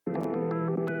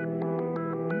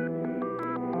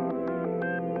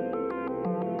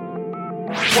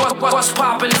What's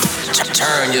poppin'?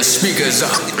 Turn your speakers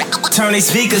up. Turn these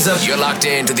speakers up. You're locked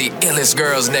into the illest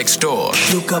girls next door.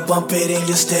 You can bump it in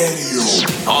your stereo.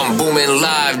 On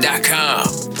BoominLive.com.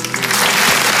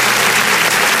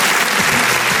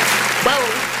 Whoa.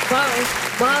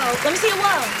 Let me see a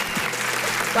whoa.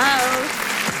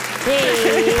 Hey.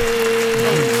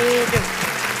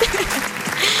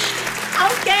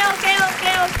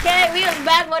 Okay. We are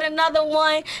back with another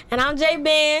one. And I'm Jay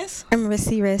Benz. I'm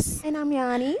Rissy Riss. And I'm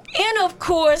Yanni. And of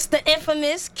course, the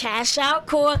infamous Cash Out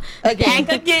Core. Again.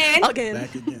 Back again. Back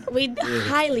again. We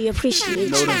highly appreciate You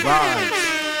know you. the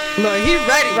vibes. Look, he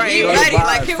ready. You He know the ready. vibes.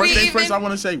 Like, can First we thing even? first, I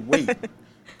want to say wait.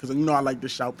 Because you know I like to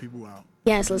shout people out.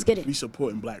 Yes, let's get We it.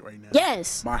 supporting Black right now.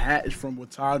 Yes. My hat is from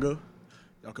Watauga.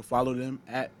 Y'all can follow them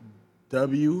at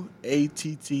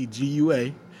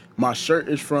WATTGUA. My shirt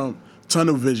is from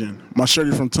Tunnel Vision.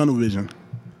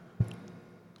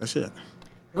 That's it.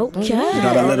 Okay.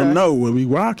 Gotta let them know where we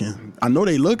rocking. I know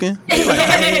they looking. They like,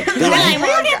 Where he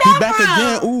that back from?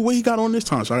 again. Ooh, what he got on this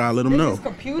time? So I gotta let them know. His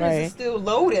computers is still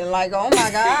loading. Like, oh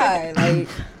my God. Like,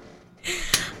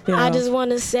 I just want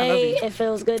to say it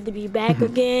feels good to be back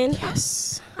again.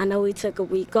 Yes. I know we took a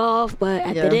week off, but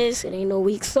after this, it ain't no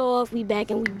weeks off. We back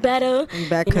and we better. we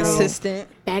back You know, consistent.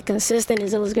 Back consistent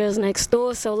as Illest Girls Next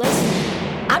Door. So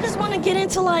I just want to get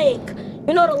into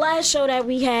the last show that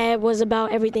we had was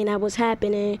about everything that was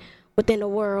happening within the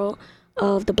world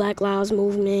of the Black Lives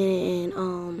Movement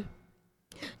and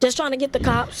just trying to get the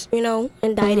cops,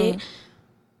 indicted.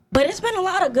 But it's been a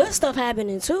lot of good stuff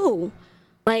happening too.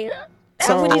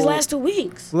 Over these last 2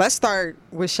 weeks. Let's start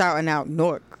with shouting out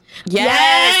Newark.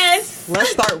 Yes!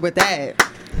 Let's start with that.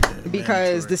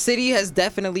 Because the city has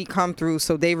definitely come through.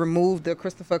 So they removed the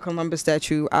Christopher Columbus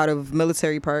statue out of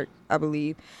Military Park, I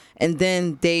believe. And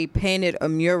then they painted a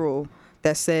mural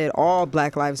that said all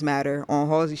Black Lives Matter on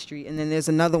Halsey Street. And then there's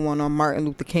another one on Martin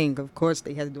Luther King. Of course,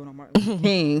 they had to do it on Martin Luther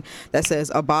King that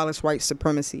says abolish white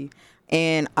supremacy.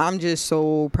 And I'm just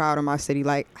so proud of my city,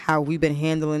 like how we've been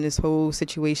handling this whole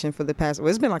situation for the past,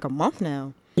 it's been like a month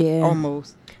now. Yeah.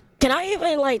 Almost. Can I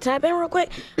even tap in real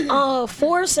quick?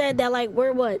 Forbes said that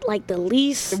we're the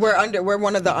least. We're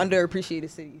one of the underappreciated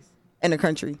cities in the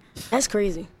country. That's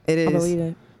crazy. It is. I believe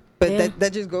it. But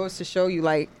that just goes to show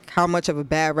you how much of a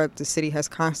bad rep the city has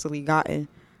constantly gotten.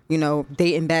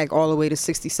 Dating back all the way to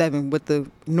 67 with the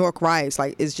Newark riots.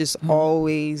 It's just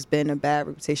always been a bad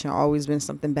reputation, always been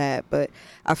something bad. But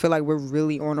I feel like we're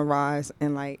really on a rise.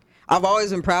 And I've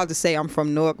always been proud to say I'm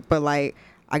from Newark, but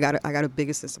I got a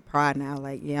bigger sense of pride now.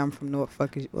 I'm from Newark.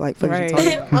 Fuck you talking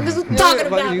about? I'm just talking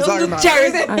about New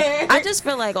Jersey. I just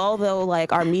feel although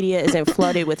our media isn't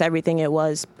flooded with everything it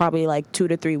was probably 2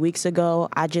 to 3 weeks ago,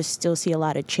 I just still see a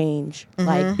lot of change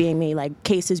being made,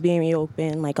 cases being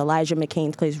reopened. Elijah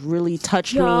McCain's case really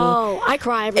touched me. I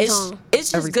cry every time.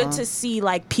 It's just good to see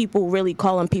people really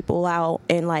calling people out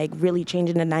and really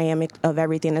changing the dynamic of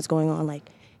everything that's going on.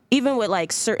 Even with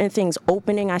certain things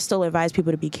opening, I still advise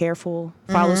people to be careful,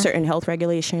 follow certain health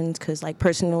regulations, because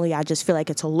personally, I just feel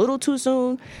it's a little too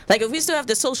soon. If we still have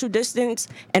the social distance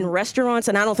and restaurants,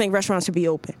 and I don't think restaurants should be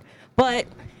open, but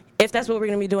if that's what we're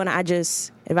gonna be doing, I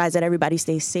just advise that everybody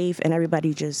stay safe and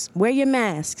everybody just wear your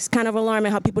mask. It's kind of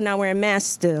alarming how people not wearing masks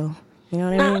still. You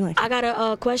know what I mean? I got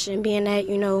a question, being that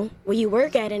where you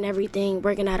work at and everything,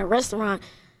 working at a restaurant,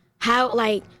 how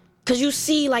because you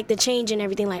see the change and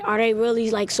everything, are they really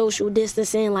social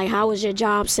distancing? How is your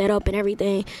job set up and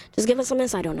everything? Just give us some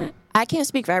insight on that. I can't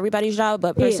speak for everybody's job,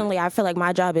 but personally, I feel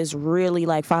my job is really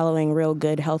following real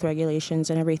good health regulations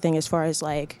and everything, as far as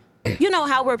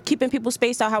how we're keeping people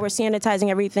spaced out, how we're sanitizing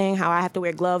everything, how I have to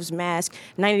wear gloves, mask,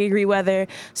 90-degree weather.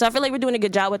 So I feel we're doing a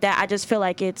good job with that. I just feel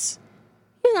it's,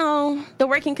 the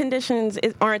working conditions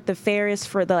aren't the fairest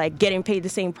for the getting paid the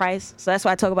same price. So that's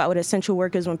why I talk about with essential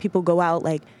workers, when people go out,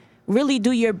 really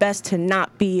do your best to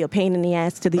not be a pain in the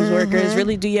ass to these workers.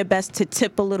 Really do your best to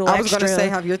tip a little extra. I was going to say,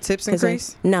 have your tips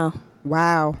increased? No.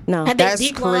 Wow. No.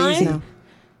 That's crazy. No.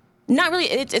 Not really.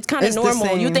 It's kind of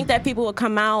normal. You think that people will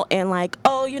come out and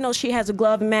she has a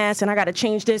glove and mask and I got to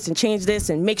change this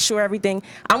and make sure everything.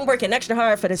 I'm working extra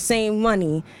hard for the same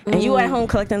money. And you at home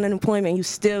collecting unemployment, you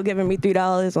still giving me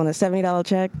 $3 on a $70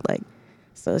 check.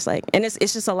 So it's and it's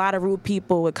just a lot of rude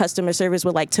people with customer service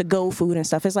with to-go food and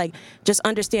stuff. It's just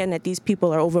understand that these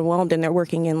people are overwhelmed and they're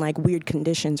working in weird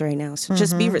conditions right now. So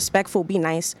just be respectful, be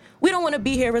nice. We don't want to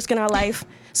be here risking our life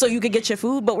so you could get your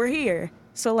food, but we're here.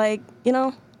 So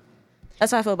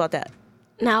that's how I feel about that.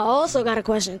 Now I also got a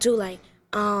question too.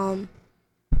 I'm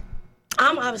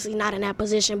obviously not in that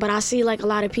position, but I see a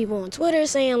lot of people on Twitter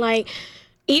saying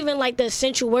even the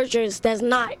essential workers that's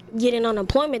not getting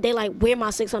unemployment, they where my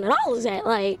 $600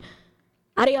 at?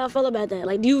 How do y'all feel about that?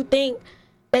 Like, do you think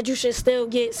that you should still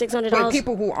get $600? Like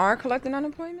people who are collecting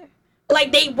unemployment?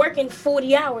 Like, they working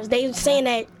 40 hours. They saying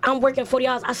that I'm working 40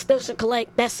 hours. I still should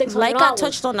collect that $600. Like I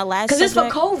touched on the last because it's for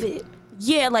subject. COVID.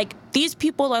 Yeah, like these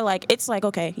people are like, it's like,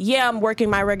 okay, yeah, I'm working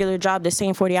my regular job the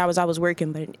same 40 hours I was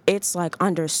working, but it's like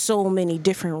under so many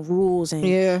different rules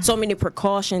and so many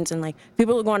precautions, and like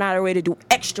people are going out of their way to do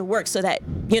extra work so that,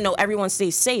 you know, everyone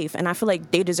stays safe, and I feel like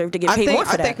they deserve to get paid more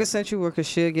for that. I think essential workers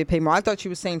should get paid more. I thought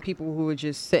you were saying people who were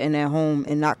just sitting at home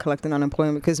and not collecting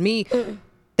unemployment, because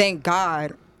thank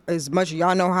God, as much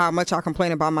y'all know how much I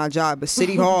complain about my job, but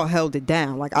City Hall held it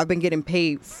down. Like, I've been getting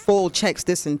paid full checks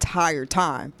this entire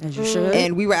time. As you should.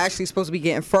 And we were actually supposed to be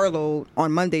getting furloughed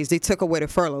on Mondays. They took away the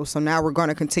furlough, so now we're going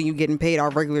to continue getting paid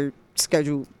our regular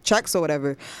scheduled checks or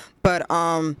whatever. But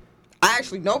I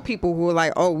actually know people who are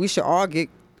like, oh, we should all get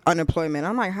unemployment.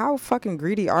 I'm like, how fucking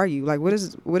greedy are you? Like, what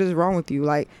is wrong with you?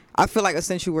 Like, I feel like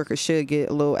essential workers should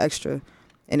get a little extra.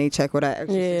 And they check with that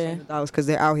extra $600 because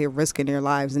they're out here risking their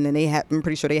lives, and then I'm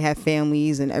pretty sure they have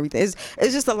families and everything. It's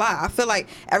just a lot. I feel like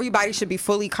everybody should be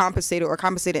fully compensated or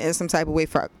compensated in some type of way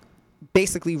for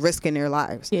basically risking their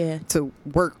lives to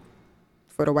work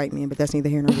for the white man, but that's neither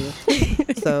here nor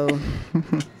there. So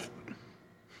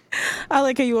I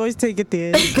like how you always take it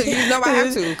there. Because you know I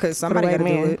have to, because somebody got to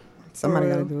do it. Somebody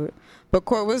got to do it. But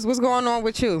Court, what's going on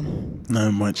with you?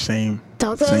 Not much. Same.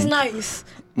 Talk to us nice.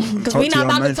 Because we not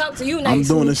about to talk to you nice.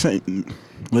 I'm doing the same.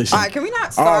 Listen. All right, can we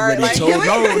not start? I already told, no.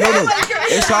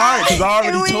 It's all right, because I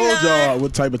already told y'all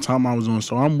what type of time I was on,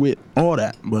 so I'm with all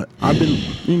that. But I've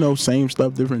been, same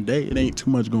stuff, different day. It ain't too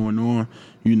much going on,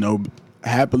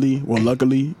 happily or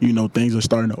luckily, things are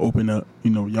starting to open up.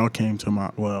 Y'all came to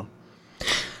my,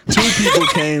 two people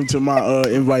came to my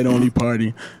invite-only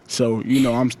party. So,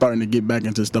 I'm starting to get back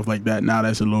into stuff like that. Now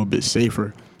that's a little bit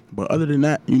safer. But other than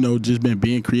that, just been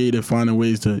being creative, finding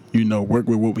ways to, work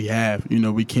with what we have.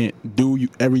 We can't do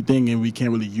everything and we can't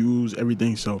really use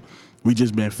everything. So we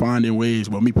just been finding ways.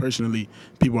 Well, me personally,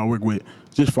 people I work with,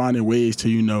 just finding ways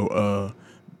to,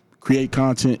 create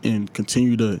content and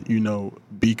continue to,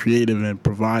 be creative and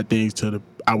provide things to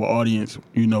our audience,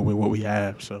 with what we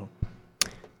have. So.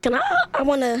 Can I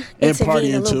want to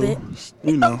intervene a little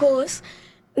bit. Of course.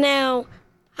 Now,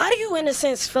 how do you, in a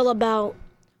sense, feel about,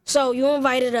 so you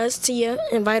invited us to your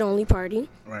invite-only party.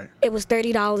 Right. It was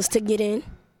 $30 to get in.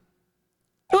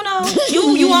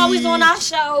 You always on our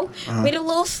show. We the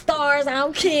little stars. I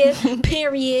don't care.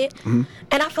 Period. Mm-hmm.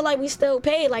 And I feel like we still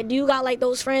pay. Like, do you got, like,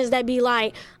 those friends that be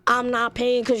like, I'm not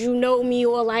paying because you know me,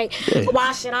 or, like,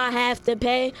 why should I have to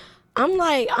pay? I'm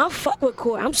like, I'll fuck with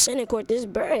Court. I'm sending Court this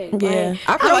bread. Yeah. Like,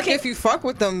 I feel like if you fuck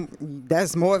with them,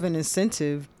 that's more of an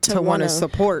incentive to want to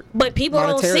support. But people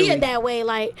don't see it that way.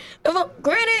 Like,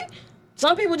 granted,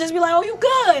 some people just be like, oh, you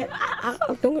good.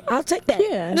 I'll take that.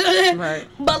 Yeah. Right.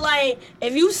 But, like,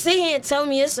 if you sit here and tell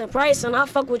me it's a price and I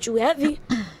fuck with you heavy,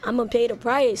 I'm going to pay the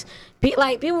price.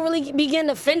 People really be getting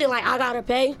offended, like, I got to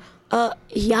pay.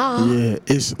 Yeah,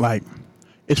 it's like,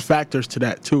 it's factors to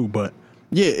that, too, but.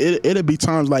 Yeah, it'll be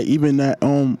times like even that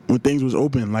when things was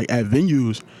open, like at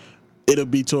venues, it'll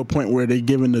be to a point where they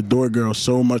giving the door girl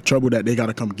so much trouble that they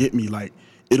gotta come get me. Like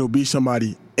it'll be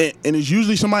somebody, and it's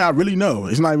usually somebody I really know.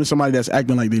 It's not even somebody that's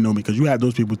acting like they know me, because you have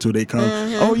those people too. They come,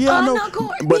 oh yeah, I know,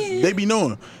 but they be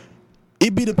knowing.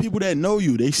 It be the people that know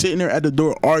you. They sitting there at the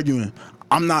door arguing.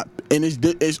 I'm not, and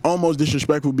it's almost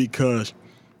disrespectful, because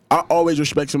I always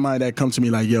respect somebody that comes to me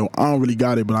like, yo, I don't really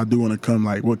got it, but I do want to come.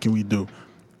 Like, what can we do?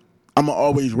 I'm going to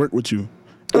always work with you.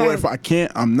 Or if I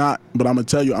can't, I'm not. But I'm going to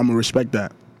tell you, I'm going to respect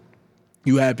that.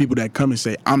 You have people that come and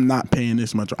say, I'm not paying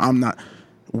this much. Or I'm not.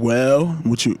 Well,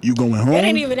 what you going home? It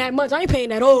ain't even that much. I ain't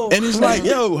paying at all. And it's like,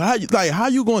 yo, how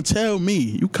you going to tell me?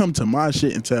 You come to my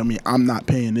shit and tell me I'm not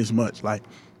paying this much. Like,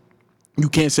 you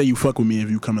can't say you fuck with me if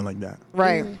you coming like that.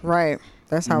 Right, right.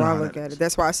 That's how I look at it.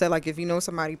 That's why I said, like, if you know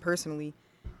somebody personally,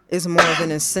 it's more of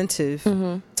an incentive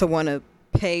to want to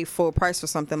pay full price for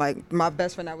something. Like my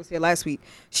best friend that was here last week,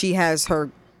 she has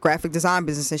her graphic design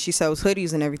business and she sells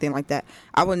hoodies and everything like that.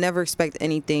 I would never expect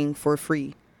anything for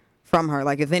free from her.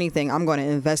 Like, if anything, I'm going to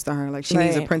invest in her. Like, she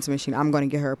needs a printing machine, I'm going to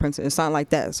get her a printer. It's something like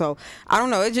that. So I don't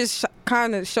know, it just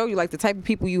kind of show you like the type of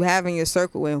people you have in your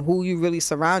circle and who you really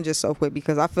surround yourself with,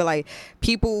 because I feel like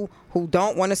people who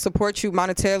don't want to support you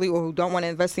monetarily or who don't want to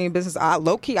invest in your business,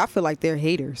 low-key, I feel like they're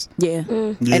haters. Yeah.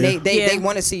 Yeah. And they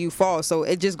want to see you fall. So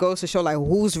it just goes to show like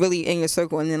who's really in your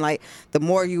circle. And then like the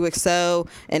more you excel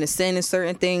and ascend in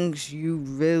certain things, you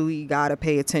really got to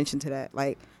pay attention to that.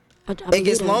 Like, it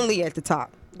gets lonely at the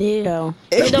top. Yeah.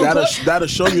 That'll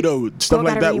show you though. Stuff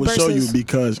like that will show you,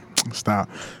 because stuff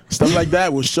like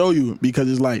that will show you,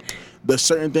 because it's like the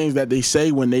certain things that they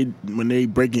say when they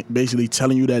break it, basically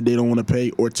telling you that they don't want to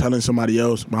pay or telling somebody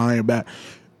else behind your back,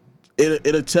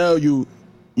 it'll tell you,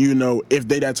 you know, if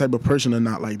they that type of person or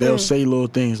not. Like they'll say little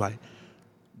things like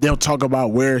they'll talk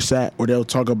about where it's at, or they'll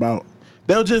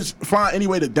just find any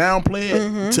way to downplay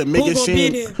it to make it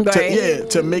seem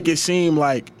to make it seem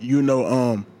like, you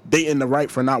know, they in the right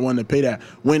for not wanting to pay that.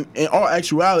 When in all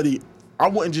actuality, I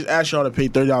wouldn't just ask y'all to pay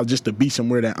 $30 just to be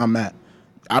somewhere that I'm at.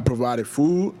 I provided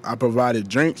food, I provided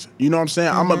drinks. You know what I'm saying?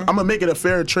 I'm gonna make it a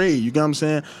fair trade. You get what I'm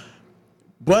saying?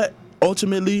 But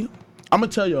ultimately, I'm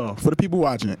gonna tell y'all, for the people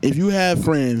watching, if you have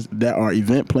friends that are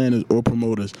event planners or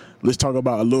promoters, let's talk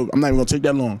about a little. I'm not even gonna take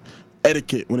that long.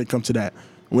 Etiquette when it comes to that.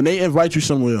 When they invite you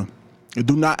somewhere,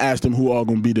 do not ask them who all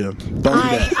gonna be there. Don't do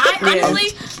that.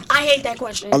 Honestly, I hate that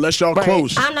question. Unless y'all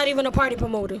close. I'm not even a party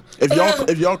promoter.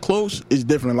 If y'all close, it's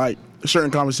different. Like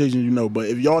certain conversations, you know. But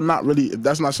if y'all not really, if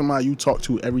that's not somebody you talk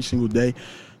to every single day,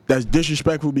 that's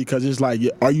disrespectful, because it's like,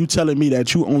 are you telling me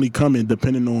that you only coming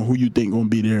depending on who you think gonna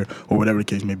be there or whatever the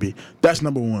case may be? That's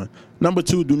number one. Number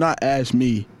two, do not ask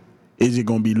me, is it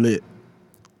gonna be lit?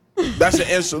 That's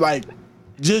the answer. Like,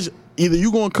 just either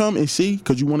you gonna come and see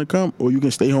because you want to come, or you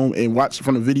can stay home and watch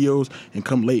from the videos and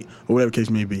come late or whatever the case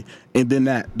may be. And then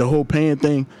the whole paying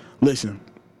thing, listen,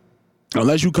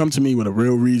 unless you come to me with a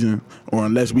real reason, or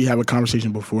unless we have a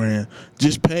conversation beforehand,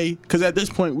 just pay. Because at this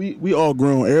point, we all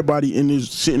grown. Everybody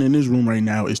sitting in this room right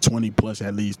now is 20 plus,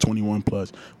 at least 21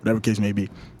 plus, whatever the case may be.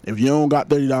 If you don't got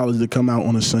 $30 to come out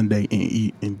on a Sunday and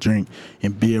eat and drink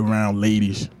and be around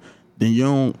ladies, then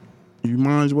you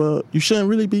might as well, you shouldn't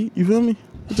really be, you feel me?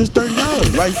 It's just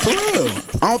 $30, like for real.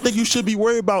 I don't think you should be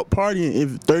worried about partying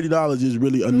if $30 is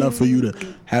really enough for you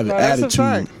to have an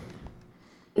attitude.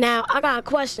 Now, I got a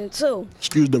question, too.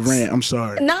 Excuse the rant. I'm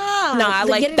sorry. I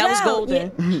like that was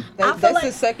golden. Yeah. That's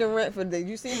the second rant for the day.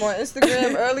 You see him on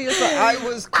Instagram earlier, so I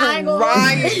was crying.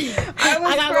 I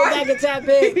gotta go back and tap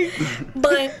in.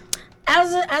 But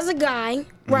as a guy,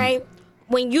 right,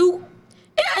 when you,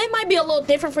 it might be a little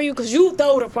different for you because you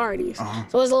throw the parties.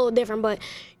 So it's a little different. But,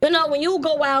 you know, when you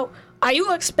go out, are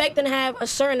you expecting to have a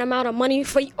certain amount of money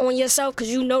on yourself? Because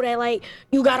you know that, like,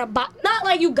 you gotta buy, not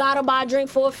like you gotta buy a drink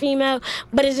for a female,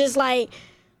 but it's just like,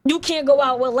 you can't go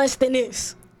out with less than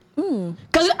this.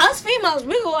 Because us females,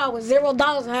 we go out with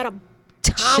 $0 and had a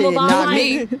time of our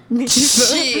life. Me.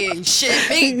 Shit,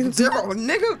 me. Zero.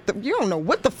 Nigga, you don't know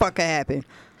what the fuck happened.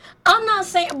 I'm not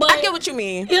saying, but I get what you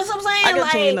mean. You know what I'm saying? I get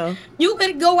what you mean, though. You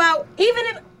could go out, even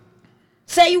if,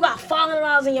 say you got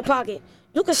 $500 in your pocket,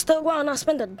 you could still go out and not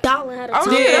spend $1 at a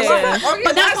time.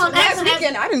 But that's on last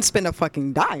weekend. I didn't spend a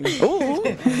fucking dime. Ooh.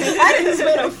 I didn't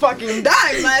spend a fucking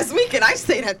dime last weekend. I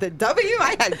stayed at the W.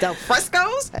 I had Del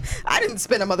Fresco's. I didn't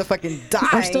spend a motherfucking dime.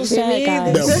 I'm still sad,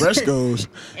 guys. Del Fresco's.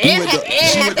 She with the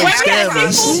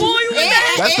scammers.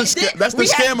 That's the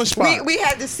scammer spot. We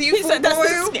had the seafood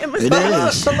boil.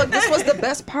 But look, this was the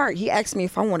best part. He asked me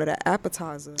if I wanted an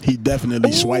appetizer. He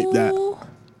definitely swiped that.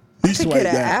 He swiped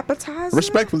that. Appetizer?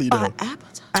 Respectfully, though.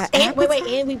 And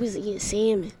we was eating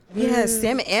salmon. Yeah,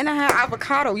 salmon, and I had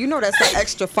avocado. You know that's an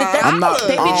extra $5.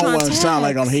 I don't want to sound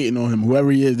like I'm hating on him. Whoever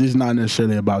he is, this is not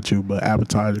necessarily about you, but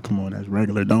appetizer, come on, that's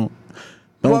regular. Don't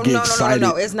get excited.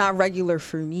 No, it's not regular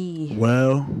for me.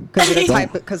 Well, because of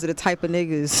the type of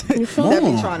niggas that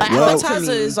be trying to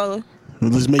appetizer is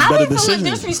let's make better decisions.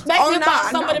 I be feeling disrespected about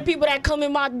some of the people that come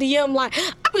in my DM. Like,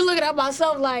 I be looking at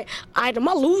myself like, am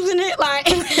I losing it? Like,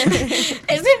 is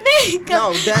it me?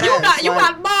 Because you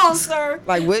got balls, sir.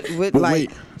 Like, wait,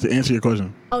 to answer your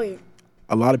question. Oh, yeah.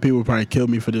 A lot of people probably kill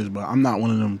me for this, but I'm not one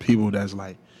of them people that's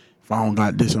like, if I don't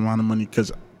got this amount of money,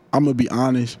 because I'm going to be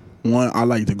honest. One, I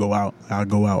like to go out. I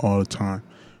go out all the time.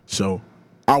 So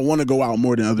I want to go out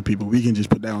more than other people. We can just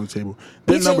put that on the table.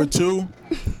 Then number two,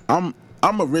 I'm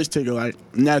a risk taker, like,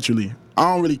 naturally.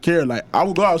 I don't really care. Like, I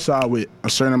will go outside with a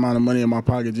certain amount of money in my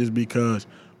pocket just because,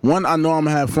 one, I know I'm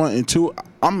going to have fun, and two,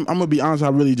 I'm going to be honest, I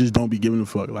really just don't be giving a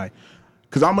fuck. Like,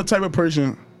 because I'm a type of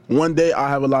person, one day I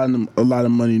have a lot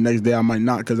of money, next day I might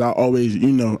not, because I always,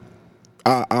 you know,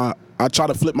 I try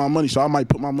to flip my money, so I might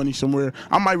put my money somewhere.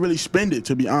 I might really spend it,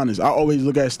 to be honest. I always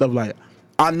look at stuff like,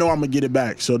 I know I'm going to get it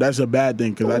back, so that's a bad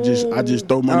thing, because I just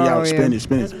throw money out, spend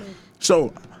it.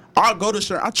 So I'll go to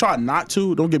certain, I try not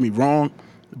to, don't get me wrong,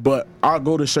 but I'll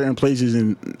go to certain places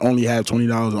and only have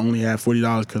 $20, only have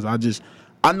 $40, because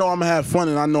I know I'm going to have fun,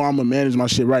 and I know I'm going to manage my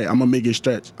shit right. I'm going to make it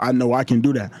stretch. I know I can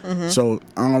do that. So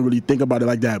I don't really think about it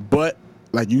like that. But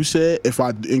like you said,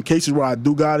 in cases where I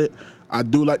do got it, I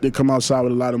do like to come outside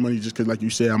with a lot of money just because, like you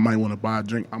said, I might want to buy a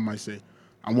drink. I might say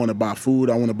I want to buy food.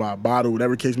 I want to buy a bottle,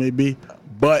 whatever case may be.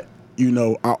 But you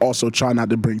know, I also try not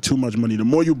to bring too much money. The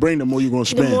more you bring, the more you're gonna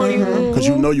spend, because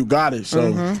you know you got it. So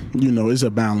you know, it's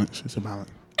a balance. It's a balance.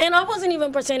 And I wasn't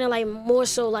even pretending like more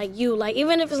so like you, like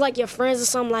even if it's like your friends or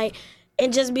something, like,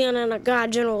 and just being in a guy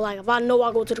general, like if I know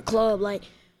I go to the club, like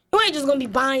you ain't just gonna be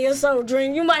buying yourself a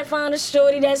drink. You might find a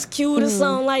shorty that's cute or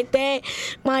something like that.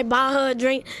 Might buy her a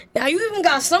drink. Now you even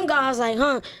got some guys like,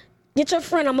 get your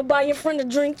friend. I'm gonna buy your friend a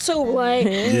drink too. Like,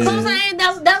 you know what I'm saying?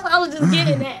 That's what I was just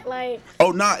getting at. Like,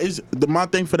 oh nah, my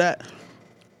thing for that.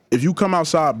 If you come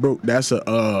outside broke, that's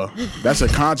a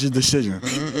conscious decision.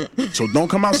 So don't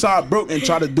come outside broke and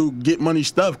try to get money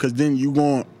stuff, because then you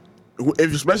gon'.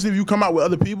 Especially if you come out with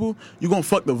other people, you're going to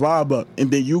fuck the vibe up. And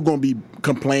then you're going to be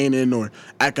complaining or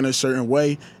acting a certain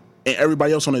way, and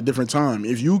everybody else on a different time.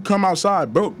 If you come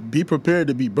outside broke, be prepared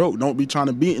to be broke. Don't be trying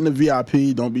to be in the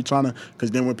VIP. Don't be trying to, because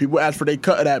then when people ask for their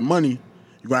cut of that money,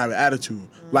 you're going to have an attitude.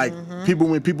 Like,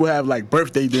 when people have, like,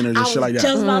 birthday dinners and shit like that.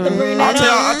 Just about to bring that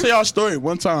I'll tell y'all a story.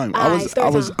 One time,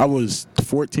 I was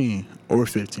 14 or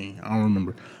 15. I don't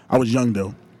remember. I was young,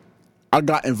 though. I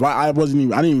got invited. I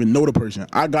didn't even know the person.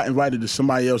 I got invited to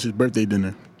somebody else's birthday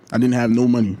dinner. I didn't have no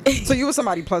money. So you were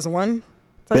somebody plus one?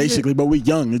 Basically, but we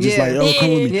young. It's just like, oh, come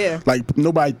with me. Yeah. Like,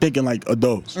 nobody thinking like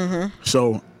adults.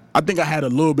 So I think I had a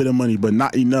little bit of money, but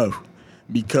not enough,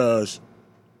 because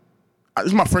this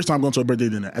is my first time going to a birthday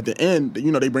dinner. At the end,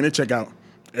 you know, they bring the check out.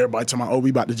 Everybody talking about, oh, we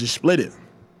about to just split it.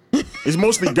 It's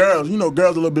mostly girls. You know,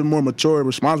 girls a little bit more mature and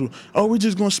responsible. Oh, we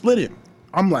just going to split it.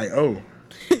 I'm like, oh.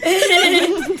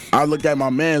 I looked at my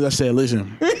man. I said,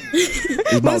 "Listen,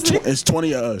 it's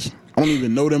 20 of us. I don't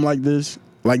even know them like this,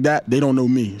 like that. They don't know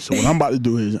me. So what I'm about to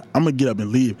do is I'm gonna get up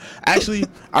and leave." Actually,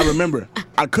 I remember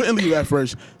I couldn't leave at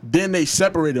first. Then they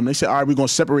separated them. They said, "All right, we're gonna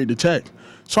separate the check."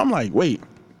 So I'm like, "Wait,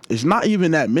 it's not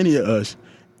even that many of us,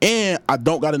 and I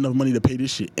don't got enough money to pay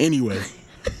this shit anyway.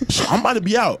 So I'm about to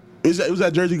be out." It was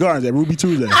at Jersey Gardens at Ruby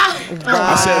Tuesday.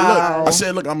 I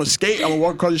said, look, I'm gonna skate. I'm gonna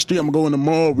walk across the street. I'm gonna go in the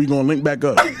mall. We gonna link back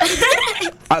up.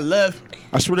 I left.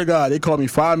 I swear to God, they called me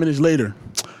 5 minutes later.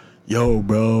 Yo,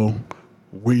 bro,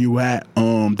 where you at?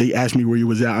 They asked me where you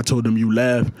was at. I told them you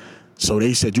left. So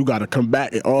they said you gotta come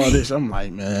back and all this. I'm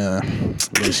like, man,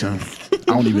 listen, I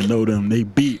don't even know them. They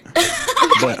beat.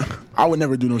 But I would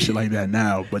never do no shit like that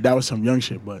now. But that was some young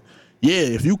shit. But yeah,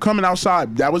 if you coming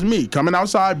outside, that was me coming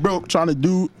outside broke, trying to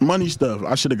do money stuff.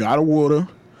 I should have got a water.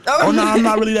 Oh no, I'm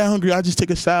not really that hungry. I just take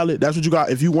a salad. That's what you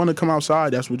got. If you want to come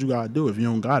outside, that's what you gotta do. If you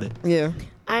don't got it, yeah.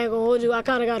 I ain't gonna hold you. I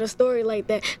kind of got a story like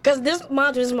that, cause this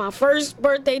month was my first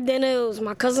birthday dinner. It was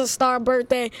my cousin's star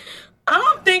birthday.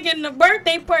 I'm thinking the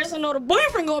birthday person or the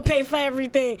boyfriend gonna pay for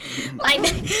everything. Like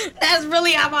that's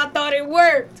really how I thought it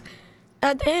worked.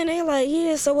 At the end, they like,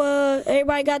 yeah. So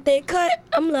everybody got their cut.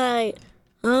 I'm like,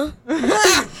 huh?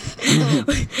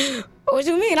 What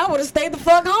you mean? I would have stayed the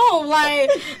fuck home. Like,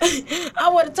 I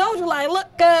would have told you, like,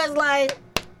 look, cuz, like,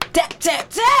 tap, tap,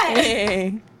 tap.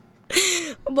 Hey.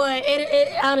 But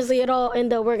it honestly, it all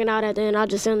ended up working out at the end. I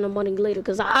just sent them money later,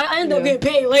 because I ended up getting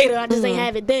paid later. I just ain't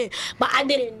have it then. But I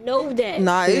didn't know that.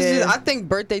 Nah, it's just, I think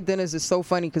birthday dinners is so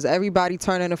funny, because everybody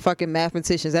turning into fucking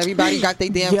mathematicians. Everybody got their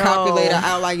damn calculator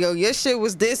out, like, yo, your shit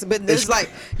was this, but it's like,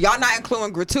 y'all not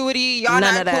including gratuity, y'all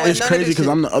not including It's crazy, because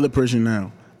I'm the other person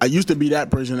now. I used to be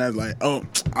that person that's like, oh,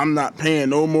 I'm not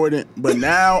paying no more than, but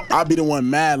now I'll be the one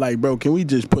mad, like, bro, can we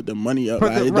just put the money up?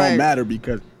 Like, it don't matter,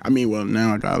 because, I mean, well,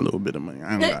 now I got a little bit of money.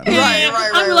 I don't got it.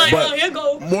 Right. I'm like, oh, here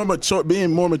go.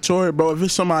 Being more mature, bro, if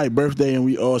it's somebody's birthday and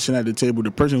we all sit at the table, the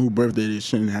person who birthday it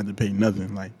shouldn't have to pay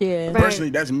nothing. Like,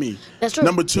 personally, that's me. That's true.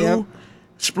 Number two,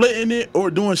 splitting it or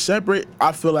doing separate,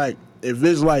 I feel like if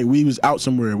it's like we was out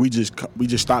somewhere, we just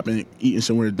stop and eating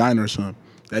somewhere, a diner or something.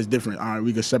 That's different. All right,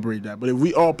 we can separate that. But if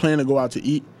we all plan to go out to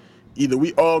eat, either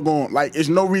we all going, like, it's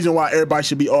no reason why everybody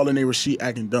should be all in their receipt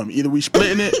acting dumb. Either we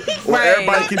splitting it, or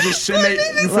everybody can just send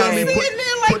you feel me,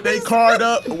 put their card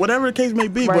up, whatever the case may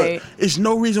be. But it's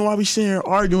no reason why we sitting here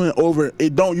arguing over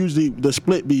it. Don't usually, the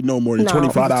split be no more than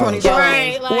 $25.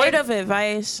 Right, like, word of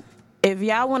advice. If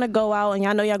y'all want to go out and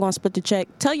y'all know y'all going to split the check,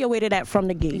 tell your waiter that from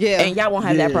the gate. Yeah. And y'all won't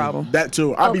have that problem. That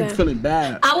too. I'll be feeling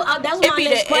bad. That's my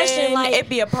next question. Like, it'd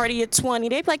be a party at 20.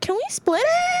 They'd be like, can we split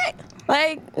it?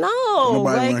 Like, no. Nobody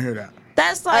want to hear that.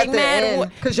 That's like, man.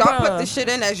 Because y'all put the shit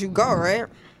in as you go, right?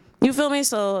 You feel me?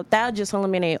 So that'll just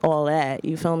eliminate all that.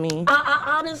 You feel me?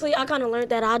 I honestly, I kind of learned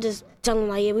that. I just tell them,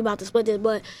 like, yeah, we about to split this.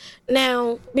 But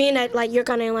now, being that, like, you're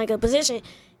kind of in, like, a position,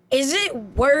 is it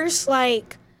worse,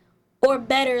 like, or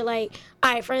better, like,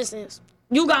 all right, for instance,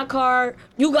 you got card,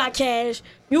 you got cash,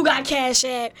 you got Cash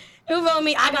App, you feel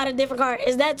me? I got a different card.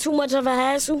 Is that too much of a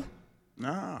hassle?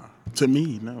 Nah. To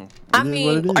me, no. I It is what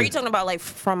mean, it are you is. talking about like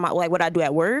from like what I do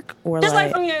at work, or Just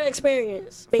like from your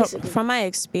experience, basically. From my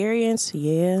experience,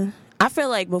 yeah. I feel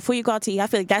like before you go out to eat, I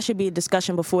feel like that should be a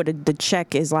discussion before the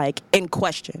check is like in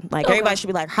question. Like everybody should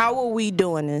be like, how are we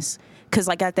doing this? Because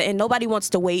like at the end, nobody wants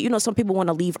to wait. You know, some people want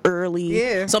to leave early.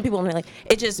 Yeah. Some people like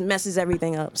it just messes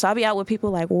everything up. So I'll be out with people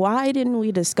like, why didn't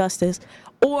we discuss this?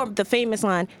 Or the famous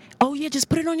line, oh yeah, just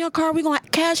put it on your card. We gonna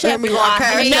cash app. we gonna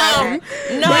cash app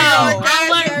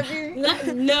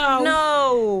you.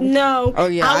 No. Oh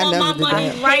yeah, I I want never my did money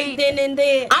that. right then and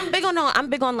there. I'm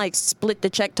big on like split the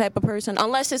check type of person.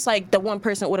 Unless it's like the one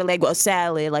person order like a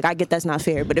salad. Like I get that's not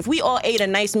fair. But if we all ate a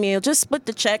nice meal, just split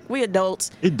the check. We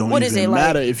adults. It don't What even is it,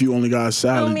 matter like? if you only got a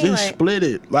salad. You know what I mean? Just Like- split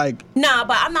it. Like, Nah,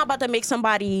 but I'm not about to make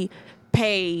somebody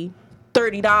pay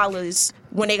 $30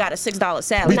 when they got a $6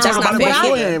 salad. we That's talk not about it fair.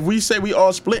 beforehand. If we say we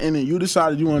all splitting and you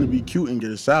decided you want to be cute and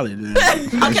get a salad, then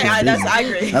Okay, I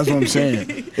agree. That's what I'm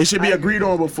saying. It should be agreed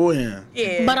on beforehand.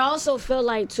 Yeah. But I also feel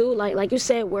like too, like you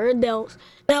said, we're adults.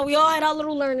 Now we all had our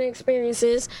little learning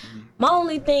experiences. My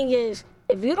only thing is,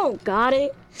 if you don't got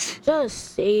it,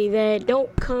 just say that.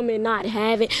 Don't come and not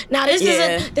have it. Now this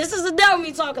is a devil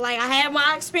me talking. Like I had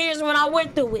my experience when I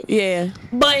went through it. yeah.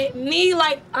 But me,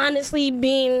 like honestly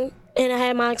being and I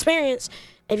had my experience.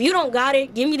 If you don't got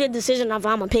it, give me the decision of if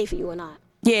I'm gonna pay for you or not.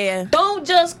 Yeah. Don't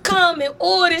just come and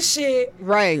order shit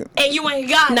Right. and you ain't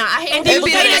got it. Nah, I hate and when then It'd you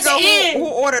be pay the at the nigga end. who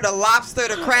ordered the lobster,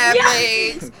 the crab Yeah.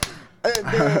 legs.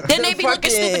 Then they be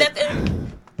looking stupid at the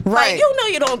Right. Like, you know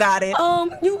you don't got it.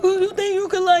 You think you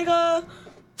could like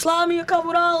slide me a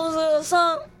couple dollars or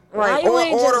something? Why Right. you Or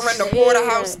ain't just ordering the say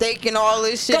porterhouse that? steak and all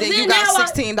this shit, 'Cause and you then now got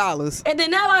 $16. And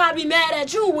then now I gotta be mad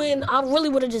at you when I really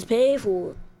would have just paid for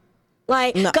it.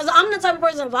 Like, No. cause I'm the type of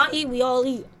person, if I eat, we all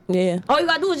eat. Yeah. All you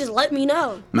gotta do is just let me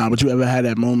know. Nah, but you ever had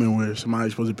that moment where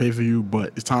somebody's supposed to pay for you,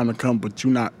 but it's time to come, but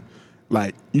you not,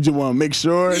 like, you just want to make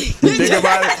sure, you think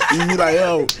about it, and you like,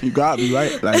 yo, you got me,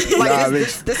 right? Like, you know what I mean?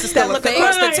 This is still a Look thing.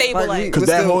 across the table like, Because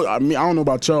that whole, I mean, I don't know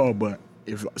about y'all, but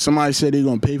if somebody said they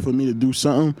gonna pay for me to do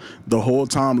something, the whole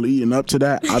time leading up to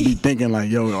that, I be thinking like,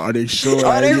 yo, are they sure?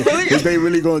 Are they really? Is they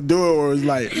really gonna do it, or it's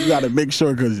like you gotta make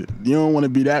sure because you don't want to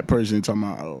be that person talking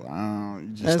about, oh, you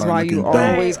just That's start why you looking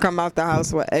dumb. always come out the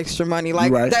house with extra money.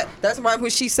 Like Right. that's why when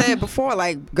she said before,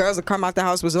 like girls will come out the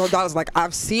house with $0. Like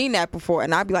I've seen that before,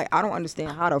 and I'd be like, I don't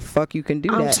understand how the fuck you can do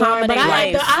I'm that. sorry, of but their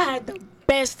I life. had the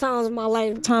best times of my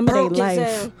life. Time of their broke as life.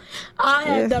 hell. I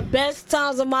had the best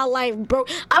times of my life, bro.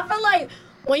 I feel like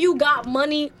when you got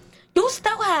money, you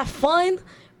still have fun,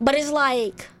 but it's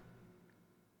like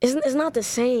it's not the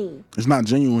same. It's not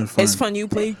genuine fun. it's fun you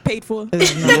paid for.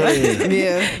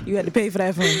 Yeah. You had to pay for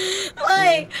that fun.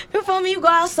 Like, you feel me? You go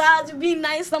outside to be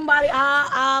nice, somebody,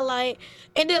 like,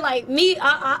 and then like me,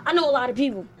 I know a lot of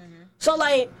people, so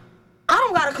like, I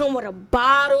don't gotta come with a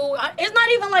bottle. It's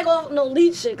not even like off no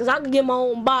leech shit, cause I could get my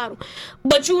own bottle.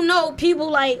 But you know, people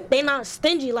like they not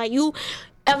stingy. Like you,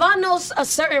 if I know a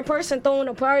certain person throwing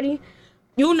a party,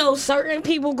 you know certain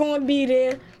people gonna be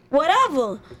there.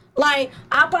 Whatever. Like,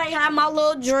 I probably have my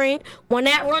little drink. When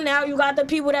that run out, you got the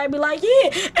people that be like, yeah.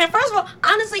 And first of all,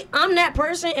 honestly, I'm that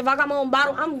person. If I got my own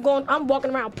bottle, I'm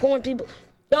walking around pouring people.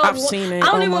 Yo, I've seen it. I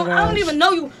don't Oh my even gosh.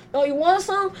 know you. Oh, you want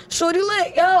some? Shorty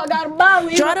lit. Yo, I got a bottle.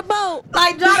 You Draw know? the boat.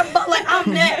 Like, draw the boat. Like,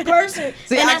 I'm that person.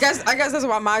 See, And I that's- guess that's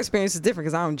why my experience is different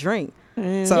because I don't drink. So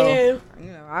Yeah.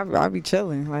 you know, I be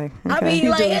chilling. Like I okay. mean,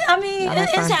 like, I mean, Nah,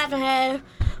 that's it's fine. half and half.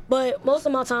 But most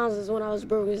of my times is when I was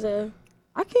broke as hell.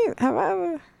 I can't. Have I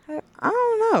ever? I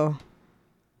don't know.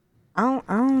 I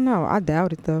don't know. I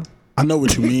doubt it though. I know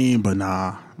what you mean, but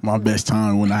nah, my best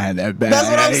time when I had that bad. That's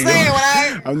what I'm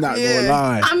saying. I'm not Yeah. gonna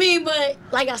lie. I mean, but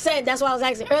like I said, that's why I was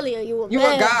asking earlier. You a You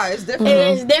man. a guy? It's different.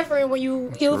 It is different when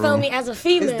you feel me as a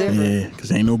female. different. Yeah,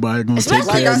 because ain't nobody gonna take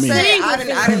Especially Like care I of me. said,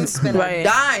 Single I didn't spend Right. a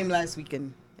dime last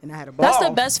weekend, and I had a ball. That's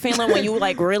the best feeling when you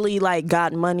like really like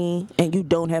got money and you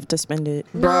don't have to spend it.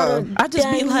 bro. I just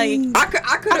be like, I could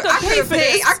have for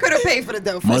paid. this. I could have paid for the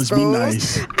Del Must be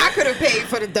Frisco's. nice. I could have paid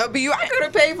for the W. I could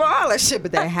have paid for all that shit,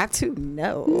 but did I have to?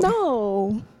 No.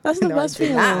 no, that's the No, best I did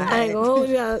feeling. not. I ain't gonna hold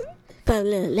you out. Felt a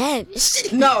little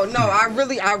lavish. No, I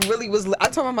really was. I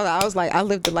told my mother, I was like, I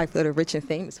lived the life of the rich and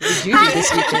famous. What did you do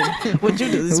this weekend? What'd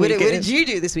you do this What weekend? did you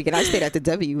do this weekend? I stayed at the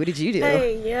W. What did you do?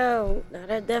 Hey, yo. Nah,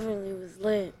 that definitely was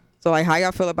lit. So, like, how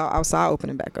y'all feel about outside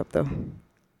opening back up, though?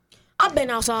 I've been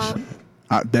outside.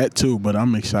 That too, but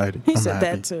I'm excited. He I'm said happy.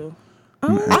 that too. I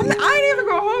ain't even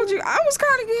gonna hold you. I was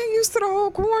kind of getting used to the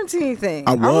whole quarantine thing.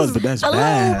 I was, but that's A little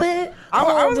bad. bit.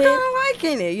 I was bit. kind of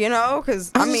liking it, you know, because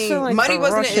I I just mean, feel like money they're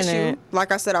wasn't an rushing issue. it.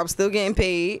 Like I said, I was still getting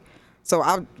paid.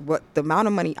 So the amount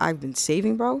of money I've been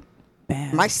saving, bro,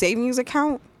 Bad. my savings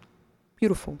account,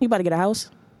 beautiful. You about to get a house?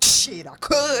 shit, I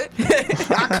could.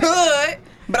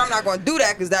 But I'm not going to do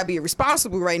that because that'd be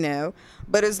irresponsible right now.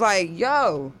 But it's like,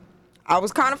 yo, I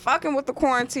was kind of fucking with the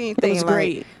quarantine thing. It was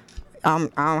great. I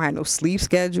don't have no sleep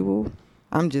schedule.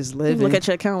 I'm just living. Look at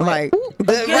your account like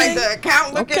the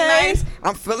account looking nice.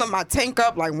 I'm filling my tank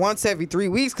up like once every 3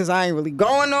 weeks because I ain't really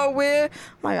going nowhere.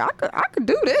 Like I could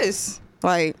do this.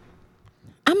 Like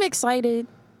I'm excited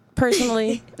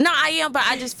personally. No, I am, but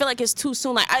I just feel like it's too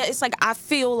soon. Like it's like I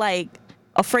feel like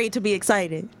afraid to be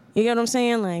excited. You get what I'm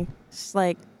saying? Like it's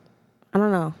like I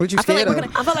don't know. What you scared of?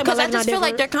 I feel like because I just feel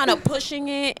like they're kind of pushing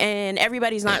it, and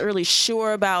everybody's not really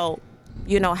sure about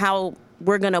how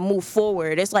we're gonna move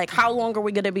forward. It's like, how long are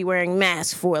we gonna be wearing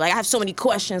masks for? Like, I have so many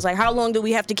questions. Like, how long do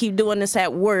we have to keep doing this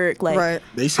at work? Like, right.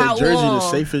 They said Jersey the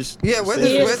safest. Yeah, we're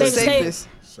the safest.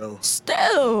 So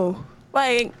still,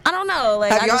 like, I don't know.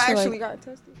 Like, have y'all actually got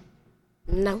tested?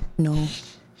 No.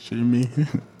 Shouldn't me?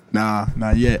 Nah,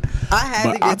 not yet. I had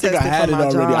to get tested. I think I had it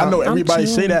already. Job. I know everybody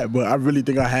say that, but I really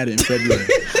think I had it in February.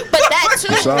 But that too.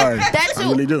 I'm sorry. That too. I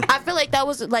really do. I feel like that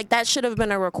was like that should have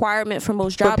been a requirement for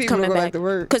most jobs coming back.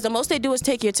 Because the most they do is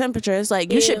take your temperature. It's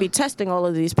like you should be testing all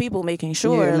of these people, making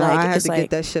sure. Yeah, like I had it's to like, get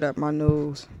that shit up my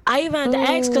nose. I even had to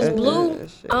ask because Blue,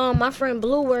 my friend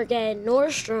Blue worked at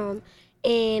Nordstrom,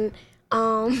 and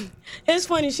it's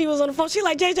funny. She was on the phone. She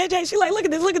like JJJ. She like look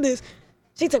at this.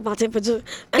 She took my temperature,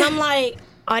 and I'm like,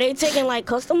 are they taking like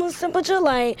customers' temperature?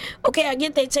 Like, okay, I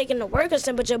get they taking the workers'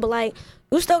 temperature, but like,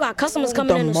 you still got customers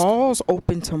coming in. The mall's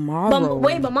open tomorrow.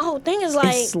 But my whole thing is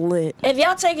like, it's lit. if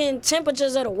y'all taking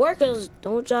temperatures of the workers,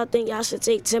 don't y'all think y'all should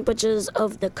take temperatures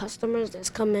of the customers that's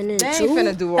coming in They too? ain't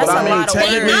finna do all That's that. a lot of work.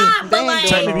 They ain't doing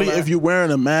Technically, if you're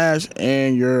wearing a mask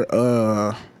and you're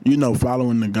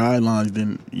following the guidelines,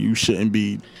 then you shouldn't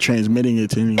be transmitting it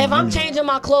to anyone. If I'm changing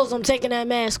my clothes, I'm taking that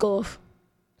mask off.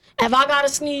 If I gotta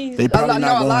sneeze, They probably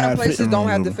not a lot gonna of have places fitting don't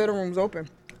have rooms the open. fitting rooms open.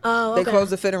 oh, They okay. close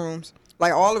the fitting rooms.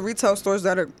 Like all the retail stores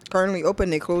that are currently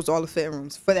open, they closed all the fitting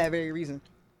rooms for that very reason.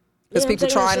 Because Yeah, I'm people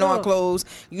taking that trying shit on off. clothes,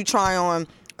 you try on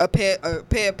a pair of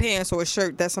pants or a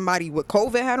shirt that somebody with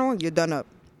COVID had on, you're done up.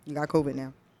 You got COVID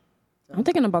now. I'm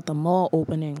thinking about the mall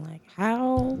opening. Like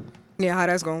how? Yeah, how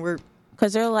that's gonna work.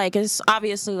 Because they're like, it's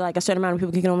obviously like a certain amount of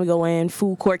people can only go in.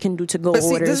 Food court can do to go But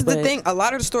see, orders. this is the thing. A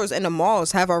lot of the stores in the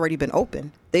malls have already been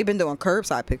open. They've been doing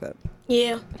curbside pickup.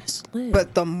 Yeah. It's lit.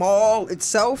 But the mall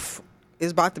itself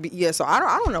is about to be so I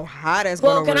don't know how that's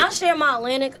Well, gonna can I work. share my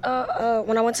Atlantic?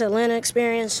 When I went to Atlanta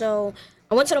experience, so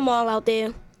I went to the mall out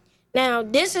there. Now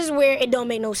this is where it don't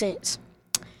make no sense.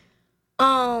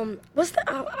 What's the?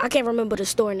 I can't remember the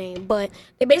store name, but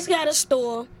they basically had a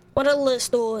store, one of the little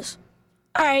stores.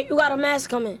 All right, you got a mask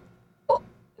coming. Oh,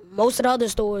 most of the other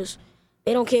stores,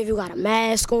 they don't care if you got a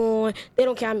mask on. They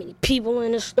don't care how many people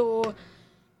in the store.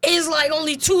 It's like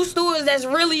only 2 stores that's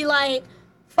really like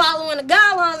following the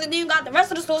guidelines, and then you got the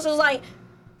rest of the stores. So it's like,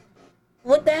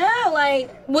 what the hell?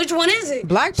 Like, which one is it?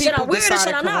 Black Should I people wear it or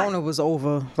decided should I not? Corona was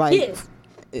over like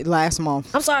last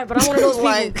month. I'm sorry, but I'm one of those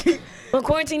people. Like- When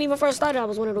quarantine even first started, I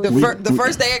was one of those. The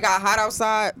first day it got hot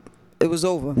outside, it was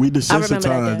over. We remember that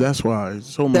desensitized. day. That's why it's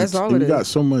so much. That's all it we got is.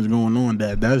 so much going on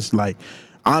that's like,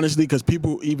 honestly, because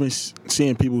people even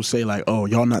seeing people say like, "Oh,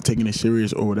 y'all not taking it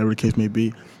serious" or whatever the case may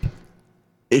be.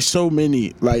 It's so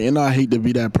many like, and I hate to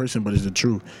be that person, but it's the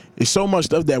truth. It's so much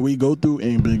stuff that we go through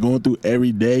and been going through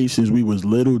every day since we was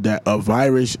little that a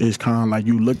virus is kind of like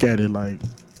you look at it like,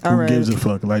 who Alright. gives a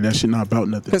fuck? Like that shit not about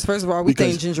nothing. Because first of all, we Because-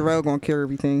 think ginger ale gonna cure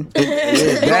everything. Yeah,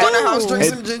 that- Go in the house, drink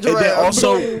some and ginger then ale.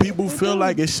 also, people feel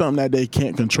like it's something that they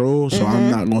can't control, so I'm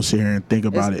not gonna sit here and think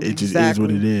about it. It just is what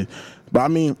it is. But I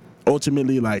mean,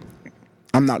 ultimately, like,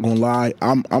 I'm not gonna lie.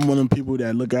 I'm one of them people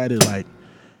that look at it like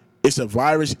it's a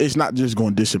virus. It's not just gonna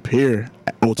disappear.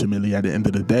 Ultimately, at the end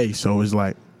of the day, so it's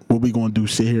like, what we gonna do?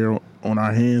 Sit here on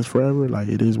our hands forever? Like,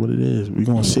 it is what it is. We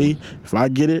gonna see. If I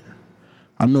get it,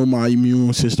 I know my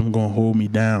immune system gonna hold me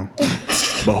down.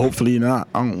 But hopefully not.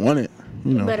 I don't want it.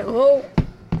 You know. Better hope.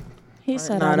 he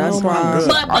said, Nah, I that's know why. Good.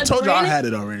 But I told you I granted- had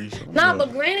it already. So Nah, good.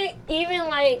 but granted, even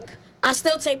like I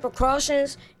still take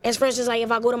precautions. As for instance, like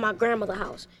if I go to my grandmother's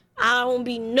house, I don't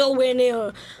be nowhere near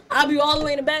her. I'll be all the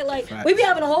way in the back. Like we be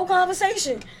having a whole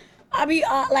conversation. I be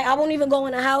like I won't even go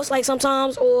in the house like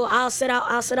sometimes, or I'll sit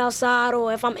outside,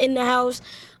 or if I'm in the house,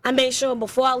 I make sure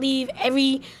before I leave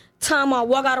every time I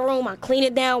walk out of the room, I clean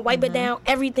it down, wipe it down,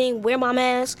 everything, wear my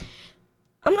mask.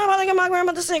 I'm not about to get my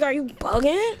grandmother sick. Are you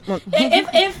bugging?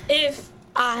 if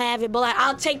I have it, but like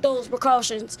I'll take those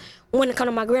precautions when it comes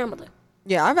to my grandmother.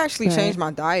 Yeah, I've actually changed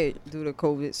my diet due to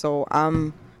COVID, so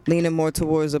I'm leaning more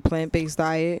towards a plant-based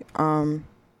diet.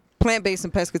 Plant-based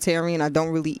and pescatarian. I don't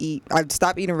really eat. I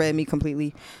stopped eating red meat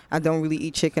completely. I don't really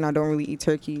eat chicken. I don't really eat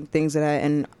turkey. Things of that.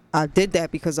 And I did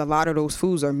that because a lot of those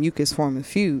foods are mucus forming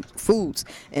foods,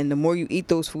 and the more you eat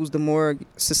those foods, the more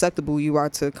susceptible you are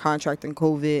to contracting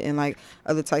COVID and like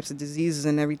other types of diseases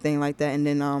and everything like that. And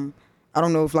then I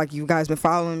don't know if like you guys been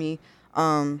following me.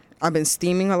 I've been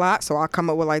steaming a lot, so I come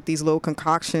up with like these little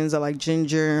concoctions of like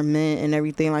ginger and mint and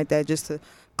everything like that, just to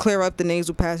clear up the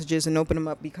nasal passages and open them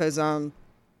up. Because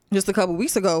just a couple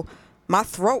weeks ago, my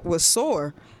throat was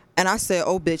sore. And I said,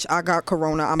 oh, bitch, I got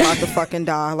corona. I'm about to fucking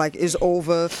die. Like, it's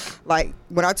over. Like,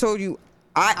 when I told you,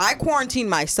 I quarantined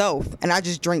myself, and I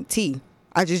just drank tea.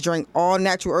 I just drank all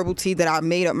natural herbal tea that I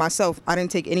made up myself. I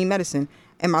didn't take any medicine,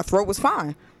 and my throat was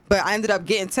fine. But I ended up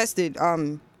getting tested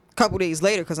a couple days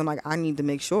later because I'm like, I need to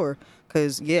make sure.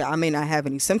 Because, yeah, I may not have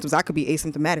any symptoms. I could be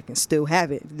asymptomatic and still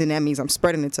have it. Then that means I'm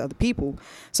spreading it to other people.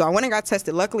 So I went and got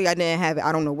tested. Luckily, I didn't have it.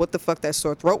 I don't know what the fuck that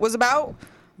sore throat was about.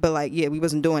 But like, yeah, we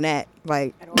wasn't doing that.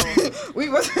 Like, we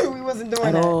wasn't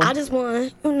doing that. I just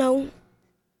want,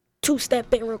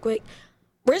 two-step in real quick.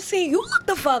 Rissy, you look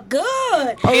the fuck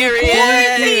good.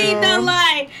 Period.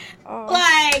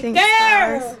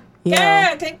 Girl.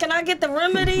 Yeah, can I get the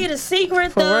remedy, the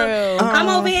secret? I'm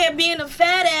over here being a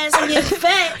fat ass and getting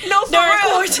fat during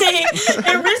quarantine,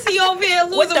 and Rissy over here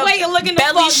losing weight and looking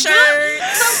belly the fuck shirt. good.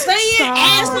 I'm saying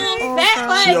ass on fat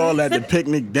like. She all at the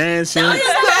picnic dancing.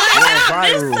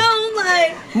 I miss some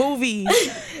like Movies.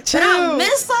 I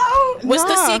miss some. What's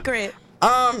the secret?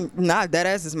 That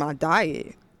ass is my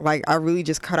diet. Like, I really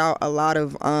just cut out a lot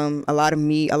of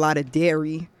meat, a lot of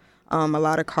dairy. A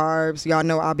lot of carbs. Y'all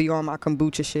know I'll be on my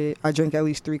kombucha shit. I drink at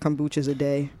least 3 kombuchas a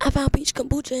day. I found peach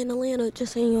kombucha in Atlanta,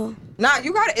 just saying y'all. Nah,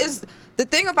 you got it. Is the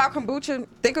thing about kombucha,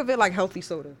 think of it like healthy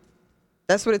soda.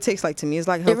 That's what it tastes like to me. It's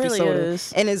like healthy soda.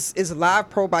 Is. And it's live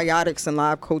probiotics and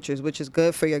live cultures, which is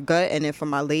good for your gut. And then for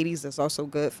my ladies, it's also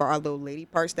good for our little lady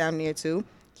parts down there too.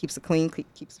 Keeps it clean,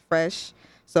 keeps it fresh.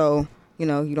 So, you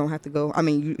don't have to go. I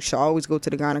mean, you should always go to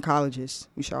the gynecologist.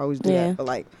 You should always do that. But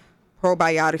like,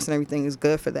 probiotics and everything is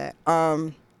good for that.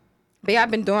 But yeah, I've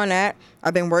been doing that.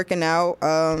 I've been working out.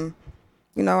 I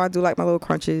do like my little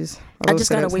crunches. I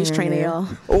just got a waist trainer, y'all.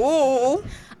 Ooh.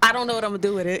 I don't know what I'm gonna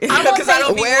do with it. Because I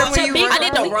don't be I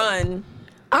need to run.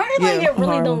 I heard like it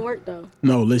really don't work though.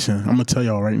 No, listen, I'm gonna tell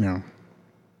y'all right now.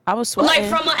 I was sweating. Like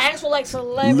from an actual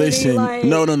celebrity. Listen, like...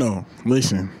 no.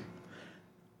 Listen,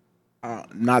 I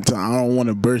don't want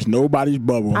to burst nobody's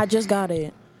bubble. I just got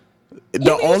it.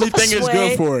 The only thing it's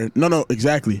good for, no,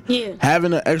 exactly. Yeah.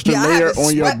 Having an extra layer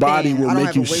on your body will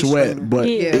make you sweat, but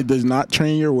Yeah. it does not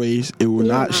train your waist. It will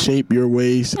not shape your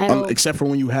waist, except for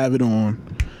when you have it on.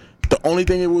 The only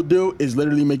thing it will do is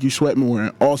literally make you sweat more.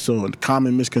 And also, a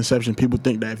common misconception, people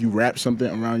think that if you wrap something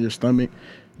around your stomach,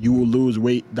 you will lose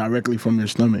weight directly from your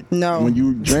stomach. No. When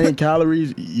you drain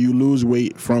calories, you lose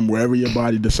weight from wherever your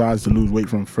body decides to lose weight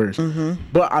from first. Mm-hmm.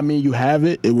 But, I mean, you have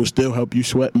it. It will still help you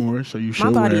sweat more, so you should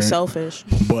My body's wear it. selfish.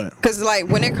 But Because, like,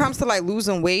 when it comes to, like,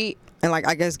 losing weight and, like,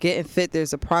 I guess getting fit,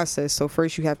 there's a process. So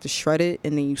first you have to shred it,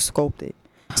 and then you sculpt it.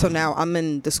 So now I'm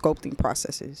in the sculpting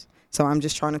processes. So I'm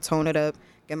just trying to tone it up,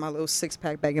 get my little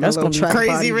six-pack back, get my little track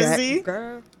crazy, body back. Rizzy.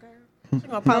 Girl. She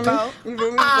gonna pop out. You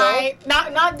feel me? Alright,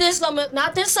 not this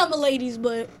summer, ladies,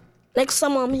 but next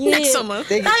summer I'm here. Next summer.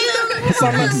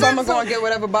 Summer gonna get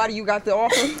whatever body you got to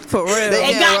offer. For real.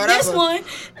 They got this one.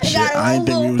 They shit, got I didn't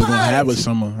think we was going to have a punch.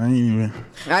 summer. I ain't even.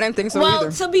 I didn't think so Well,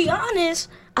 either. to be honest,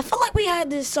 I feel like we had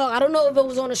this song. I don't know if it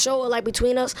was on the show or like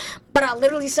between us, but I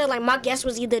literally said like my guess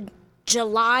was either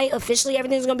July officially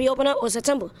everything's gonna be open up or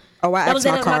September. Oh, I That was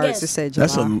asked my it, my cards guess. to say July.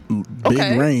 That's a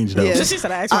big range, though. Yeah. She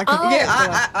said I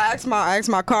asked my I asked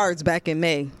my cards back in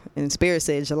May, and Spirit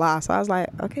said July, so I was like,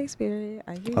 okay, Spirit,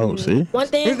 I hear Oh, you. see? One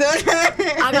thing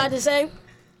I got to say,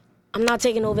 I'm not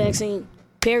taking no vaccine.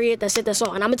 Period. That's it. That's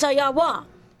all. And I'm gonna tell y'all why.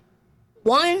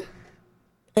 One,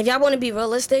 if y'all want to be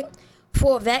realistic,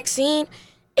 for a vaccine,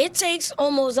 it takes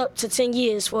almost up to 10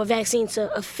 years for a vaccine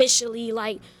to officially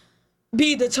like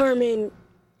be determined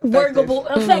workable,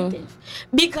 effective.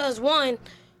 Because one,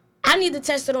 I need to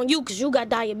test it on you because you got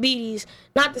diabetes.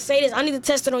 Not to say this, I need to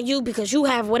test it on you because you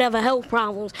have whatever health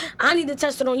problems. I need to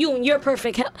test it on you and you're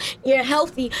perfect. You're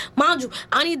healthy. Mind you,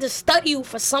 I need to study you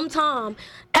for some time.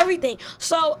 Everything.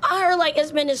 So I heard like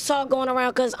it's been this talk going around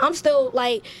because I'm still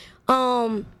like,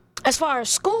 as far as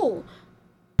school,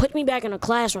 put me back in a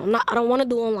classroom. I don't want to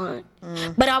do online.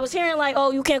 But I was hearing like, oh,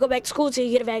 you can't go back to school till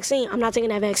you get a vaccine. I'm not taking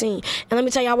that vaccine. And let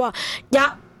me tell y'all why.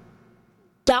 Y'all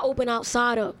open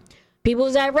outside up.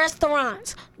 People's at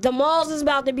restaurants. The malls is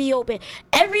about to be open.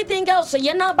 Everything else. So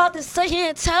you're not about to sit here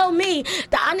and tell me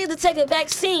that I need to take a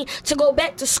vaccine to go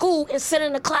back to school and sit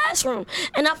in the classroom.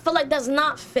 And I feel like that's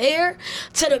not fair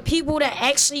to the people that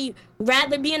actually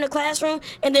rather be in the classroom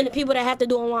and then the people that have to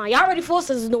do online. Y'all already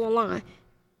forced us to do online.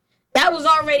 That was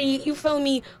already, you feel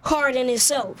me, hard in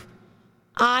itself.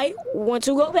 I want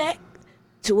to go back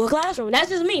to a classroom. That's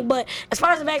just me. But as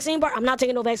far as the vaccine part, I'm not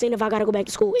taking no vaccine if I gotta go back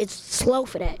to school. It's slow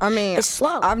for that. I mean, it's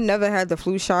slow. I've never had the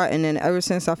flu shot, and then ever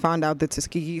since I found out the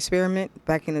Tuskegee experiment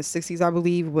back in the 60s, I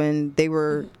believe, when they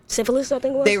were syphilis, I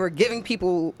think it was. They were giving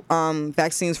people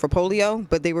vaccines for polio,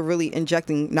 but they were really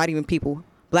injecting not even people,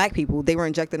 black people. They were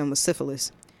injecting them with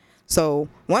syphilis. So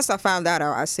once I found that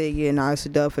out, I said, yeah, nah, it's a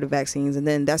dub for the vaccines. And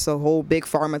then that's a whole big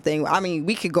pharma thing. I mean,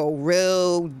 we could go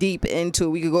real deep into it.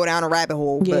 We could go down a rabbit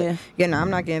hole. But, I'm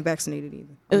not getting vaccinated either.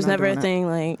 It was never a thing,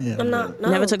 like, I'm not, no.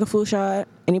 Never took a flu shot.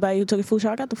 Anybody who took a flu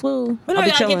shot got the flu. You know,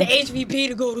 you gotta get the HVP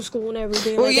to go to school and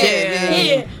everything. Well, like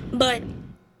yeah. But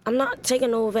I'm not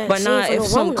taking no vaccine. But not for if no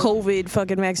some Rona. COVID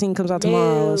fucking vaccine comes out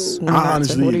tomorrow.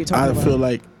 Honestly, I feel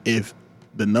like if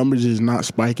the numbers is not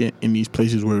spiking in these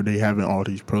places where they having all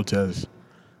these protests,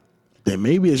 then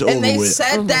maybe it's over with. And they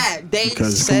said that. They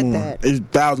said that. It's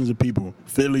thousands of people.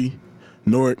 Philly,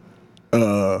 Newark,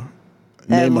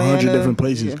 name 100 different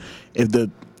places. Yeah. If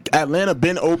the Atlanta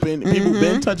been open, people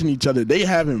been touching each other.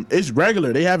 It's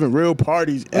regular. They having real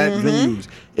parties at venues.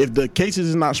 If the cases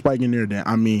is not spiking there, then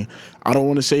I mean, I don't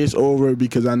want to say it's over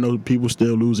because I know people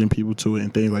still losing people to it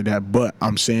and things like that. But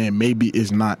I'm saying maybe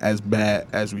it's not as bad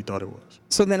as we thought it was.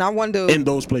 So then I wonder in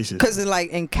those places, because like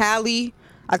in Cali,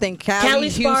 I think Cali,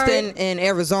 Houston, and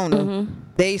Arizona,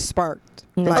 they sparked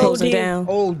like closing down.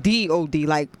 OD,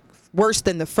 like worse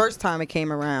than the first time it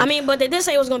came around. I mean, but they did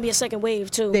say it was gonna be a second wave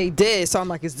too. They did, so I'm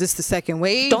like, is this the second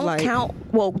wave?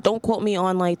 Don't quote me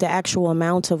on like the actual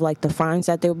amount of like the fines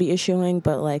that they'll be issuing,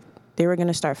 but like they were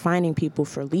gonna start fining people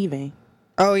for leaving.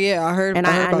 Oh yeah, I heard. And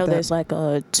I know there's like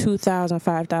a 2,000,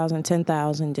 5,000,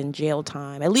 10,000 in jail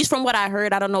time. At least from what I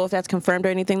heard, I don't know if that's confirmed or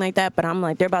anything like that. But I'm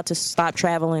like, they're about to stop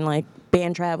traveling, like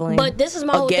ban traveling. But this is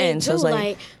my whole thing too. So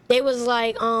like they was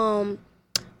like, all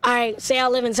right, say I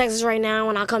live in Texas right now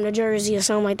and I come to Jersey or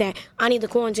something like that. I need to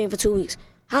quarantine for 2 weeks.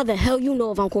 How the hell you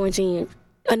know if I'm quarantined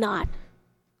or not?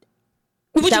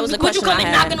 Would you come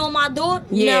in knocking on my door?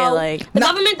 Yeah, no. like the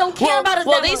government don't care about us.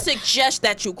 Well, they suggest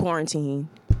that you quarantine.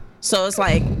 So it's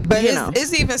like, but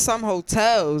it's even some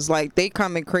hotels like they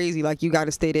coming crazy. Like you got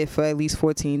to stay there for at least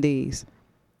 14 days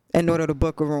in order to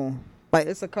book a room. Like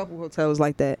it's a couple hotels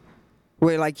like that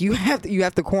where like you have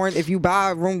to quarantine. If you buy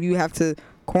a room, you have to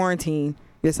quarantine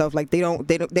yourself. Like they want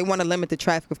to limit the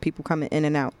traffic of people coming in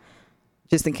and out,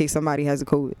 just in case somebody has a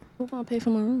COVID. Who gonna pay for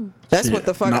my room? That's what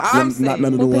the fuck I'm saying. Not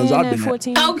none of the ones I've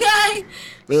been at. Okay.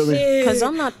 Because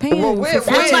I'm not paying. That's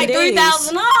like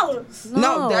 $3,000.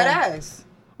 No, that ass.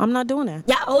 I'm not doing that.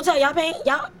 Y'all hotel, y'all paying,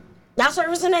 y'all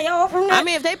servicing that, y'all offering that? I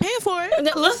mean, if they paying for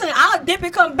it. Listen, I'll dip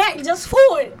and come back just for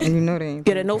it. And you know they ain't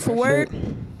get a note for word.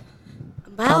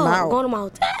 I'm out. I'm going to my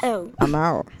hotel. I'm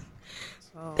out.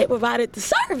 They provided the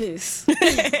service.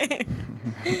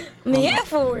 I'm here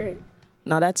for it.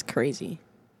 No, that's crazy.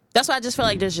 That's why I just feel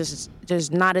like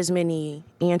there's not as many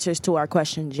answers to our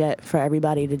questions yet for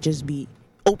everybody to just be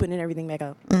opening everything back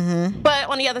up. But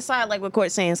on the other side, like what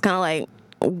Court's saying, it's kind of like,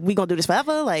 we gonna do this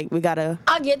forever? Like we gotta.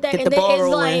 I get that, get and the then ball it's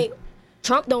rolling. like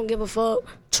Trump don't give a fuck.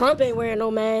 Trump ain't wearing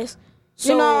no mask.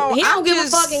 So You know, he don't I'm give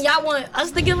just- a fuck, and y'all want us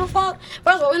to give a fuck.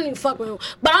 First of all, we don't even fuck with him.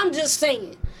 But I'm just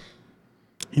saying.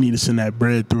 You need to send that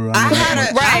bread through. I had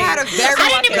a very.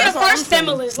 I didn't even get the first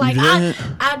stimulus. Like You didn't?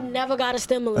 I never got a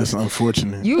stimulus. That's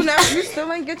unfortunate. You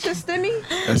still ain't get your stimmy?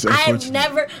 That's I have unfortunate.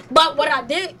 never, but what I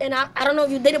did, and I don't know if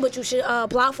you did it, but you should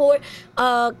apply for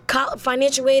it.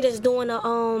 Financial aid is doing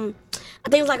a I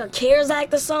think it's like a CARES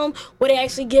Act or something, where they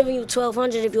actually giving you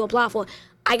 $1,200 if you apply for it.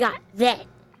 I got that,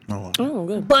 Oh, Oh,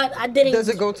 good. but I didn't. Does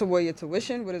it go to where your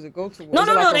tuition? What does it go to?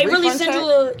 No. They really refund send check? you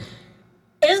a.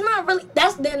 It's not really.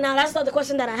 That's not the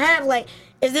question that I have. Like,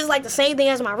 is this like the same thing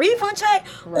as my refund check,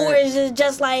 or is it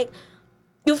just like,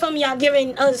 you feel me? Y'all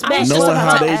giving us back? just knowing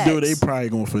about how to they do, ask. they probably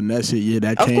gonna finesse it. Yeah,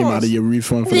 that Of came out course. of your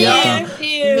refund for Yeah, that.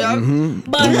 yeah.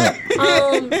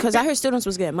 But Because I heard students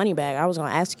was getting money back. I was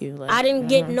gonna ask you. Like, I didn't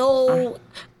get no.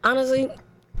 Honestly,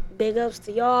 big ups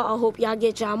to y'all. I hope y'all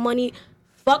get y'all money.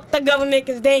 Fuck the government,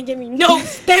 because they ain't give me no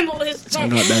stimulus check. I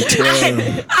got that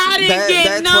 12. I didn't get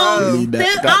that no.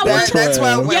 12. I was- That's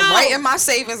why I went Yo. right in my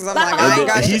savings. I'm like, I And ain't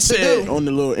got he shit to said do. on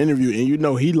the little interview, and you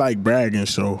know he like bragging,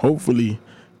 so hopefully,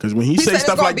 because when he say said it's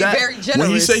stuff gonna like be that, very when he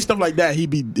generous. say stuff like that, he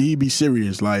be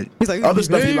serious. Like, He's like, other it's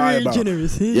stuff he lie very about.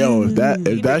 generous. Yo,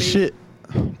 if that shit,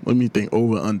 let me think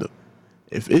over under.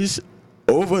 If it's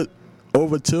over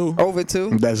 2, Over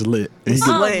 2. that's lit. And he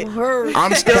I'm hurt.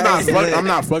 I'm still not. That's lit. I'm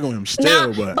not fucking with him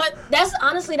still, Nah, but that's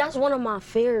honestly one of my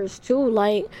fears too.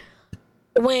 Like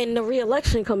when the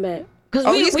re-election come back, because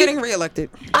He's getting reelected.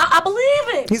 I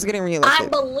believe it. He's getting I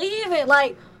reelected. believe it.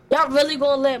 Like y'all really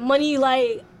gonna let money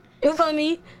like You feel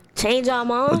me? Change our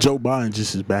mind. Joe Biden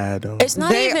just as bad though. It's not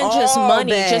They even just all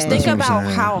money. bad. Just think That's what I'm about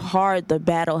saying. how hard the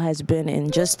battle has been in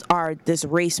just this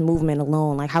race movement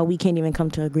alone. Like how we can't even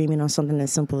come to agreement on something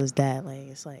as simple as that. Like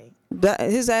it's like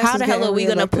His ass how is the hell getting are we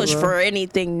gonna reelected, push bro. for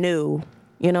anything new?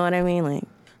 You know what I mean? Like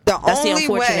That's the only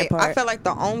unfortunate way. part. I I feel like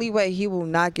the only way he will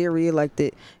not get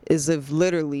reelected is if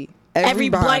literally Every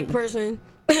everybody. black person.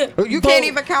 You can't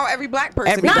even count every black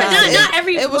person. Every- because Not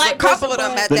every It was a black couple person, of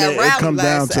them but- at Then that it rally comes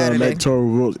down last to Saturday.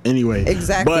 electoral votes anyway.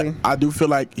 Exactly. But I do feel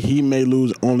like he may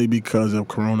lose only because of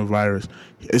coronavirus.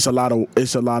 It's a lot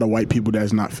of white people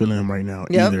that's not feeling him right now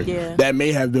Yep. either. Yeah. That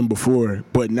may have been before,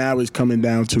 but now it's coming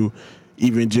down to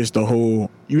even just the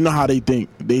whole. You know how they think.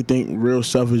 They think real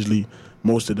selfishly,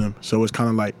 most of them. So it's kind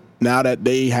of like now that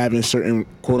they having certain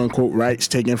quote unquote rights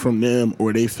taken from them,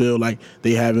 or they feel like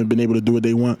they haven't been able to do what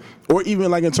they want, or even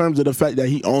like in terms of the fact that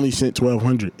he only sent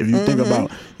 1,200. If you think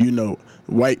about,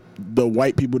 the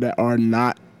white people that are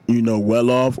not,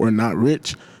 well off or not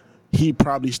rich, he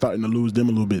probably starting to lose them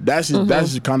a little bit. That's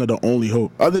just kind of the only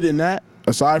hope. Other than that,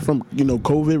 aside from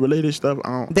COVID related stuff,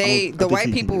 The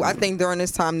white people, I think during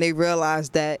this time they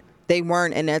realized that they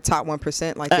weren't in that top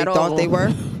 1% like they At thought all. they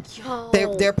were. Yo.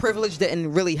 Their privilege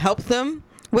didn't really help them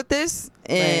with this,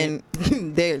 and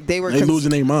they were they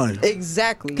losing their mind.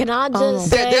 Exactly. Can I just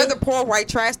say They're the poor white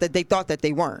trash that they thought that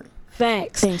they weren't.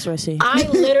 facts? Thanks, Rissy.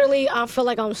 I feel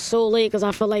like I'm so late because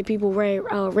I feel like people read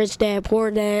Rich Dad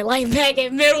Poor Dad like back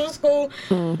in middle school.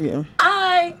 Yeah.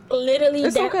 I literally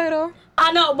It's okay though.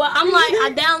 I know, but I'm like,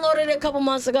 I downloaded it a couple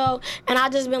months ago, and I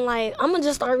just been like, I'm gonna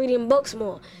just start reading books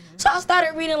more. So I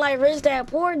started reading like Rich Dad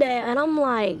Poor Dad, and I'm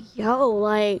like, yo,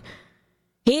 like,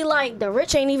 he like the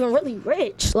rich ain't even really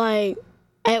rich, like,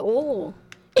 at all,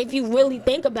 if you really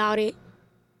think about it.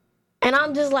 And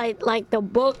I'm just like the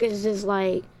book is just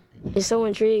like, it's so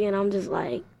intriguing. I'm just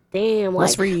like, damn, like,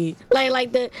 Let's read.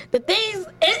 like the things,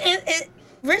 it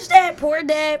Rich Dad Poor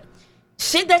Dad,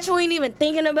 shit that you ain't even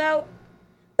thinking about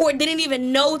or didn't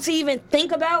even know to even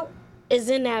think about is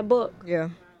in that book. Yeah.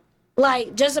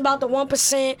 Like, just about the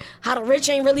 1%, how the rich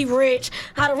ain't really rich,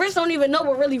 how the rich don't even know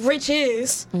what really rich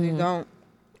is. They don't.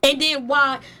 And then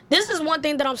why, this is one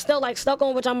thing that I'm still like stuck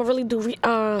on, which I'm gonna really do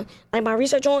like my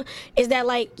research on, is that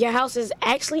like your house is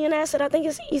actually an asset. I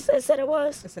think he said it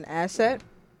was. It's an asset.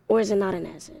 Or is it not an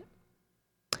asset?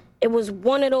 It was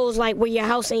one of those like where your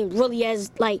house ain't really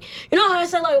as like, you know how I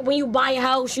said like when you buy a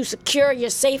house, you secure, you're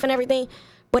safe and everything,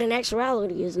 but in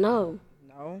actuality is no.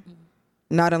 No.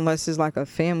 Not unless it's like a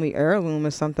family heirloom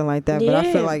or something like that. But I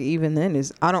Yeah. feel like even then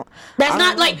is That's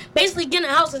not like, basically getting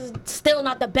a house is still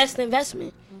not the best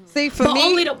investment. See, for But me,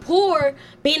 only the poor,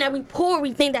 being that we poor,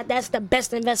 we think that that's the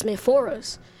best investment for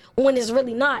us. When it's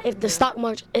really not. If the stock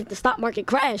market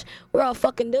crash, we're all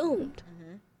fucking doomed.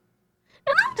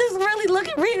 And I'm just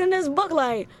really reading this book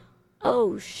like,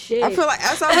 oh shit. I feel like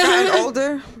as I've gotten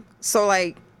older, so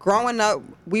like growing up,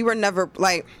 we were never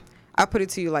like, I put it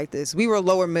to you like this: we were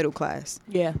lower middle class.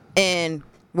 Yeah. And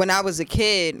when I was a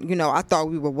kid, I thought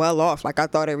we were well off. Like I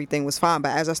thought everything was fine.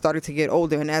 But as I started to get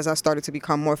older and as I started to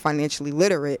become more financially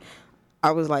literate,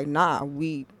 I was like, nah,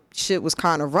 shit was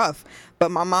kind of rough.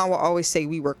 But my mom would always say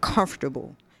we were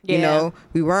comfortable. Yeah.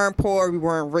 We weren't poor, we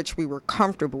weren't rich, we were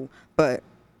comfortable. But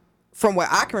from what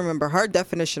I can remember, her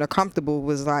definition of comfortable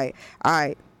was like, all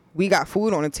right, we got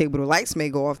food on the table. The lights may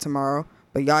go off tomorrow,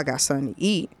 but y'all got something to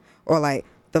eat. Or like,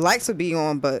 the lights will be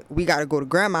on, but we got to go to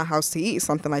grandma's house to eat,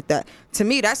 something like that. To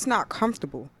me, that's not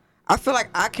comfortable. I feel like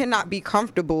I cannot be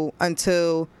comfortable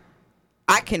until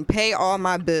I can pay all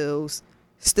my bills,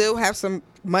 still have some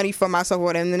money for myself.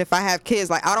 And then if I have kids,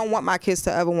 like I don't want my kids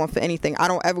to ever want for anything. I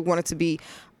don't ever want it to be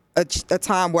a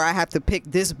time where I have to pick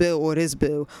this bill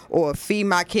or feed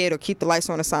my kid or keep the lights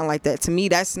on or something like that. To me,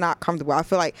 that's not comfortable. I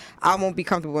feel like I won't be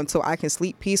comfortable until I can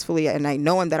sleep peacefully at night,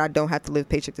 knowing that I don't have to live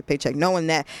paycheck to paycheck, knowing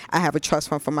that I have a trust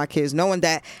fund for my kids, knowing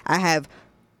that I have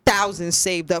thousands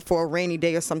saved up for a rainy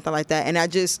day or something like that. And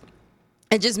it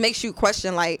just makes you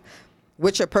question like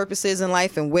what your purpose is in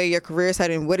life and where your career is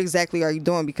headed and what exactly are you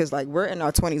doing, because like we're in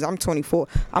our 20s. I'm 24.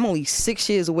 I'm only 6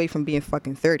 years away from being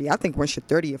fucking 30. I think once you're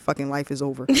 30, your fucking life is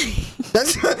over.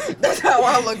 That's how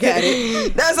I look at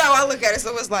it. That's how I look at it.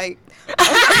 So it's like,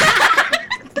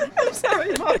 I'm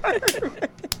sorry, Lord.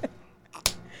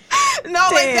 No,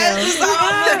 like that's just how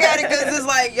I look at it, because it's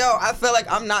like, yo, I feel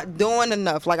like I'm not doing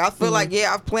enough. Like I feel like,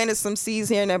 yeah, I've planted some seeds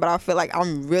here and there, but I feel like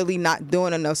I'm really not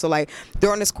doing enough. So like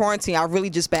during this quarantine, I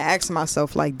really just been asking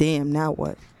myself like, damn, now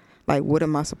what? Like what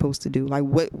am I supposed to do? Like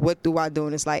what do I do?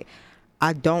 And it's like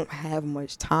I don't have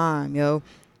much time, yo.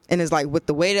 And it's like with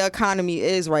the way the economy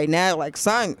is right now, like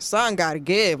son gotta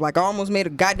give. Like I almost made a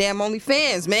goddamn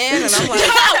OnlyFans, man. And I'm like,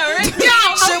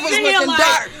 shit was looking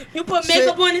dark. You put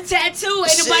makeup on the tattoo,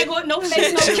 ain't nobody going, no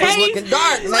face, no Shit was case. looking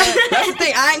dark, man. That's the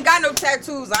thing. I ain't got no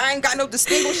tattoos. I ain't got no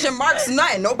distinguishing marks or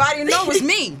nothing. Nobody know it's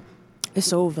me.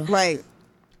 It's over. Like,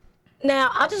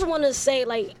 Now, I just want to say,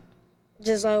 like,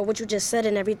 just what you just said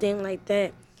and everything like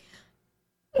that.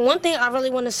 One thing I really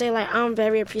want to say, like, I'm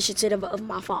very appreciative of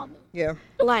my father. yeah.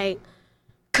 Like,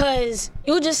 cause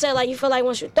you just said, like, you feel like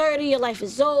once you're 30, your life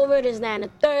is over, there's that and the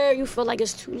third, you feel like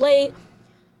it's too late.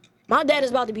 My dad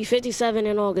is about to be 57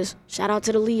 in August. Shout out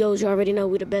to the Leos, you already know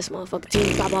we the best motherfucking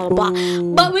team, blah, blah, blah, blah.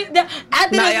 But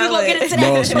after this, we're gonna get into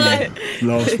that.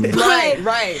 Lost me.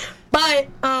 Right. But,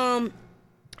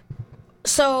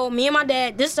 so me and my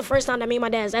dad, this is the first time that me and my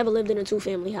dad has ever lived in a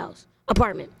 2-family house,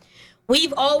 apartment.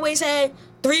 We've always had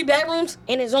 3 bedrooms,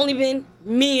 and it's only been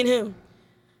me and him.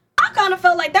 I kind of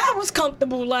felt like that was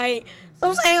comfortable. Like, so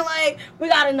I'm saying, like, we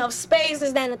got enough space,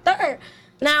 this, that, and the third.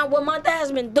 Now, what my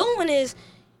dad's been doing is,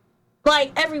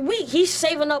 like, every week, he's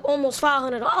saving up almost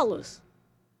 $500.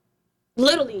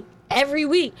 Literally, every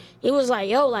week. He was like,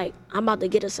 yo, like, I'm about to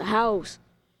get us a house.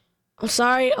 I'm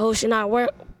sorry, I hope she's not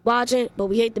watching, but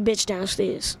we hate the bitch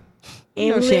downstairs. And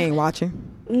You know she ain't watching.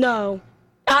 No.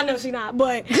 I know she not,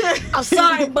 but I'm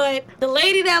sorry, but the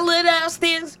lady that lived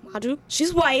downstairs, mind you,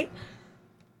 she's white.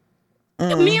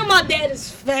 Me and my dad is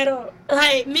fed up.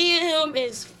 Like, me and him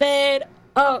is fed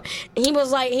up. And he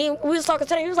was like, we was talking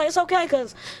today, he was like, it's okay,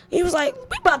 because he was like,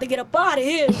 we about to get up out of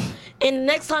here. And the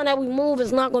next time that we move,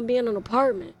 it's not going to be in an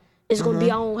apartment. It's going to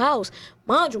be our own house.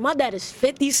 Mind you, my dad is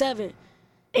 57.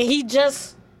 And he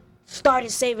just started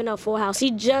saving up for a house.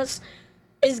 He just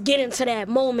is getting to that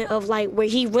moment of, like, where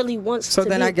he really wants to So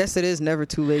then be. I guess it is never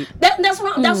too late. That's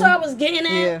what I was getting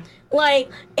at. Yeah.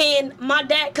 Like, and my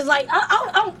dad, cause like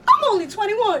I'm only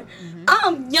 21.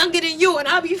 I'm younger than you, and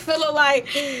I be feeling like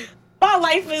my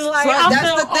life is like. So I that's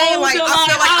feel the thing. old, Like, so I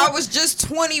feel like I was just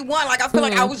 21. Like, I feel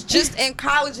like I was just in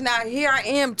college. Now here I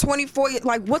am, 24.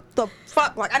 Like, what the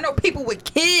fuck? Like, I know people with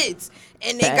kids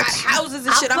and they got houses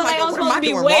and shit. I I'm feel like, I'm what am supposed I to be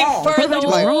doing way wrong? further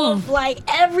Like, off, like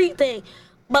everything.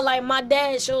 But like my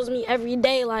dad shows me every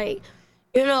day, like,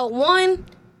 you know, one,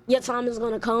 your time is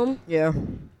gonna come. Yeah.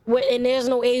 And there's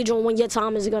no age on when your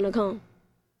time is gonna come.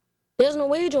 There's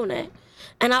no age on that.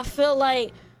 And I feel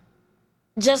like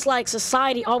just like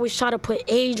society always try to put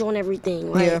age on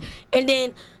everything. Like, Yeah. And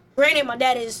then, granted, my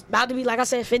dad is about to be, like I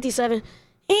said, 57.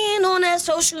 He ain't on that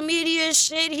social media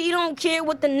shit. He don't care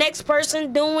what the next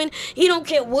person doing. He don't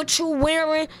care what you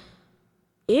wearing.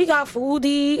 He got food to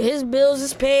eat. His bills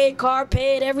is paid, car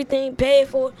paid, everything paid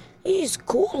for. He's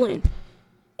cooling.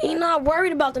 He not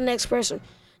worried about the next person.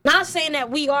 Not saying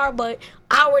that we are, but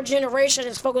our generation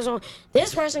is focused on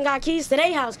this person got keys to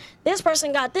their house. This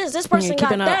person got this. This person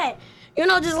got that. You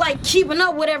know, just like keeping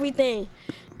up with everything.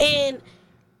 And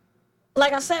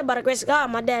like I said, by the grace of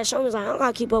God, my dad showed me, like, I don't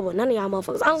gotta keep up with none of y'all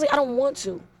motherfuckers. Honestly, I don't want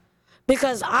to.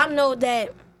 Because I know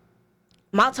that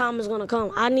my time is gonna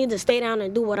come. I need to stay down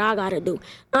and do what I gotta do.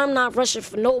 I'm not rushing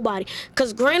for nobody.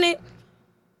 Because granted,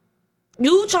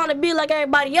 you trying to be like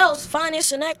everybody else,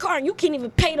 financing that car, and you can't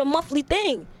even pay the monthly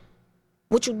thing.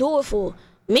 What you do it for?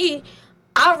 Me,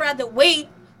 I'd rather wait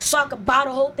so I could buy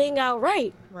the whole thing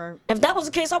outright. Right. If that was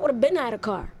the case, I would have been out of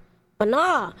car. But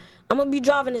nah, I'm gonna be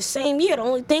driving the same year. The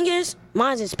only thing is,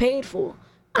 mine is paid for.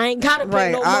 I ain't gotta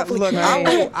pay no monthly. Look,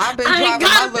 I've been driving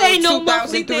my little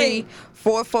 2003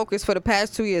 Ford Focus for the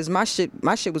past 2 years. My shit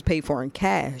was paid for in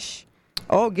cash.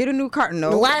 Oh, get a new car. No.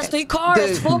 The last 4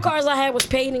 cars I had was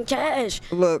paid in cash.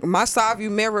 Look, my side view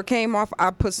mirror came off.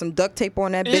 I put some duct tape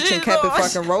on that bitch and kept it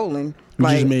fucking rolling. You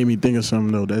Like, just made me think of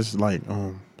something though. That's like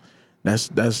that's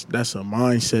a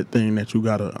mindset thing that you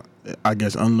gotta, I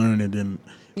guess, unlearn it and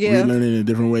relearn it in a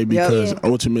different way, because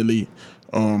ultimately,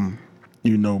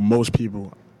 you know, most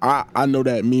people, I know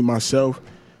that me myself,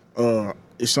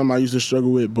 it's something I used to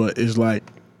struggle with, but it's like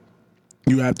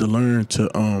you have to learn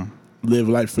to live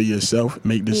life for yourself,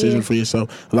 make decisions for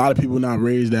yourself. A lot of people not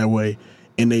raised that way,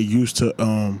 and they used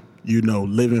to you know,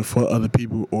 living for other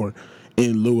people or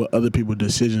in lieu of other people's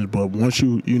decisions. But once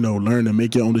you know, learn to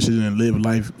make your own decision and live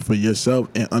life for yourself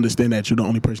and understand that you're the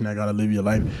only person that gotta live your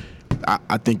life,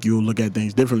 I think you'll look at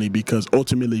things differently, because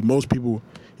ultimately most people,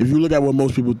 if you look at what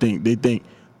most people think, they think,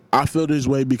 I feel this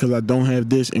way because I don't have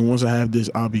this, and once I have this,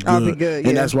 I'll be good.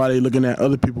 And that's why they're looking at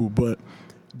other people. But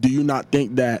do you not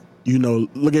think that, you know,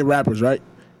 look at rappers, right?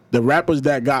 The rappers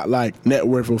that got like net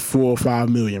worth of 4 or 5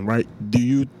 million, right? Do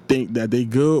you think that they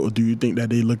good, or do you think that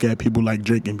they look at people like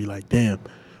Drake and be like, damn,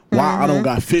 why I don't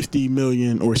got 50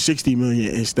 million or 60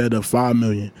 million instead of 5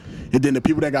 million? And then the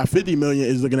people that got 50 million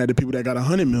is looking at the people that got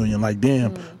 100 million like,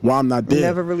 damn, why I'm not there?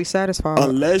 Never really satisfied.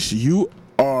 Unless you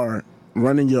are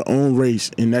running your own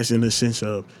race, and that's in the sense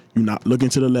of you're not looking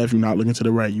to the left, you're not looking to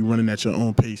the right, you're running at your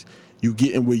own pace. You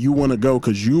getting where you want to go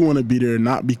because you want to be there,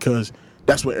 not because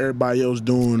that's what everybody else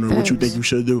doing or what you think you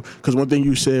should do. Because one thing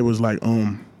you said was like,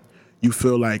 you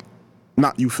feel like,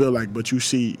 not you feel like, but you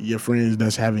see your friends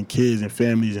that's having kids and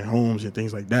families and homes and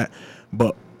things like that.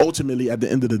 But ultimately, at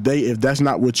the end of the day, if that's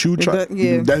not what you try,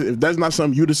 if that's not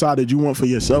something you decided you want for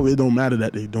yourself, it don't matter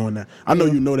that they doing that. I know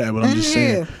you know that, but I'm just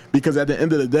saying, because at the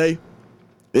end of the day,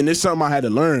 and it's something I had to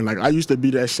learn. Like, I used to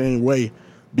be that same way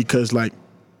because, like,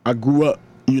 I grew up,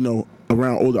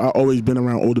 around older. I always been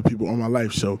around older people all my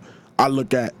life. So I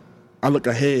look ahead. You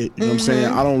know what I'm saying?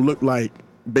 I don't look like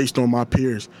based on my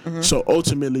peers. So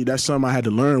ultimately, that's something I had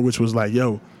to learn, which was like,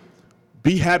 yo,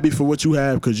 be happy for what you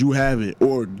have because you have it,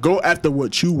 or go after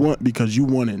what you want because you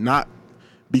want it, not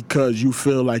because you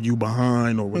feel like you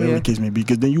behind or whatever the case may be,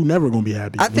 because then you never gonna be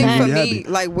happy. I think for me,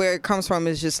 like, where it comes from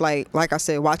is just like I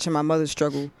said, watching my mother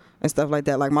struggle and stuff like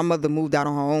that. Like, my mother moved out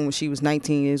on her own when she was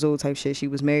 19 years old type shit. She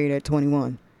was married at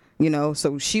 21,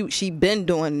 so she been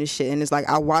doing this shit, and it's like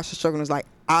I watched her struggle, and it's like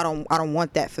I don't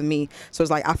want that for me. So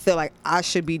it's like I feel like I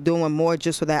should be doing more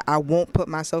just so that I won't put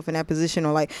myself in that position,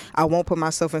 or like I won't put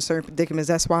myself in certain predicaments.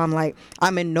 That's why I'm like,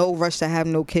 I'm in no rush to have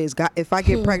no kids. God, if I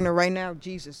get pregnant right now,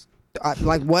 Jesus,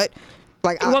 like what?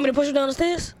 Like, you want me to push you down the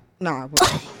stairs? Nah.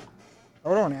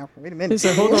 Hold on now. Wait a minute. He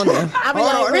said, hold on now. I'll be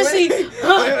like, Rissy. Wait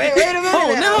a minute.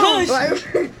 Oh, no.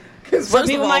 Like, some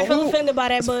people might feel offended by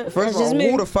that, but first of all,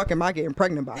 me. who the fuck am I getting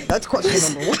pregnant by? That's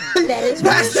question number one. That is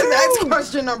that's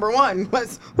question number one.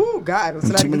 God, let's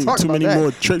not even talk too about many that.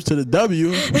 more trips to the W.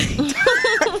 I'm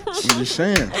just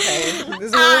saying. Okay, this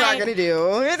is what we're not gonna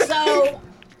do. So,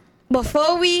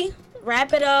 before we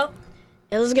wrap it up,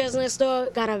 Illest Girls Next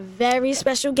Door got a very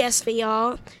special guest for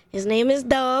y'all. His name is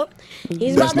Dub.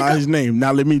 That's not his name.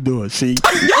 Now let me do it. See, he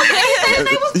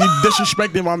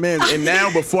disrespecting my man. And now,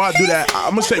 before I do that,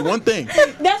 I'm gonna say one thing.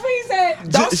 That's what he said.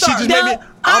 Don't She start. just made me.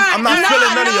 I'm not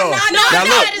feeling none of y'all. No, Now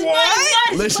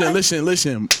look,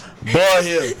 listen. Bud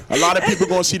here. A lot of people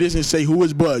gonna see this and say, "Who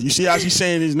is Bud?" You see how she's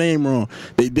saying his name wrong?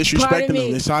 They disrespecting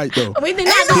him. It's alright though. We did He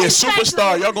not a disrespect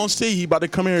superstar. him. Y'all gonna see. He about to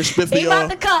come here and spit for He y'all.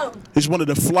 about to come. He's one of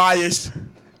the flyest.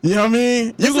 You know what I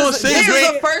mean? You gonna see This you is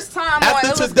ain't, the first time after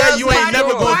on Illest today, Girls you ain't Next never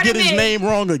Door. gonna get his name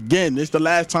wrong again. It's the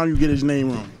last time you get his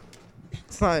name wrong.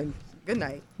 Son, good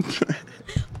night.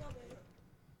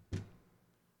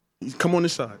 Come on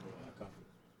this side.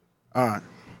 All right.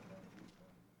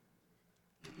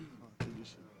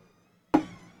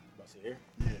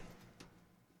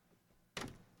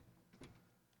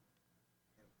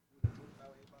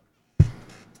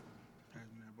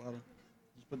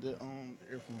 Just put the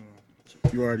earphone on.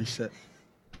 You already set.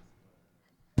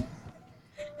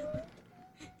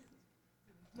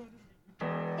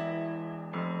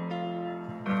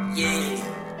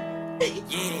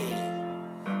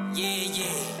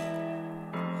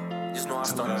 Just know I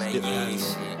started that shit.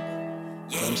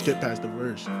 Let him skip past the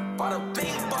verse. Bada bing,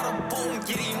 bada boom,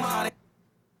 get him out. I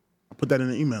put that in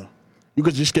the email. You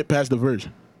could just skip past the verse.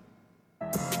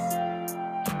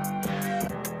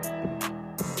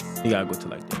 You gotta go to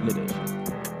like the end of that shit.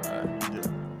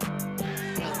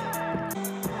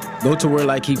 Go to where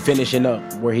like he finishing up,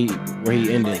 where he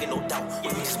ended. No doubt.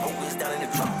 When we smoke, it's down in the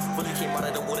drought. Fully came out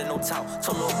of the wood and no tout.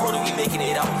 Told little brother we making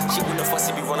it out. She with the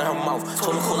fussy be running her mouth.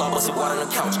 Told her cool, I busted water on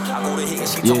the couch. I go to hit and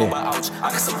she talking about ouch. I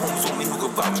got some homies with me who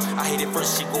could vouch. I hit it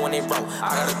first, she going in route.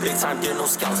 I got a big time, getting no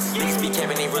scouts. Niggas be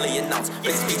camping, ain't really announced.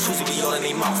 Niggas be choosing, be all in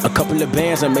their mouth. A couple of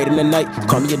bands I made in the night.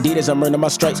 Call me Adidas, I'm earning my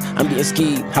stripes. I'm getting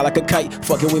skied, high like a kite.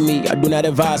 Fucking with me, I do not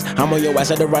advise. I'm on your ass,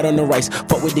 at the right on the rice.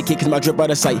 Fuck with the kid, cause my drip out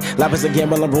of sight. Life is a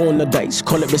gamble, I'm rolling the dice.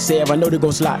 Call it reserve, I know they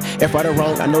gon' slide. If right or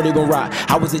wrong, I know they gon' ride.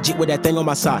 I was legit with that thing on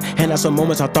my side. And at some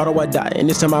moments I thought I would die. And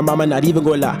this time my mama not even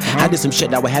gonna lie. I did some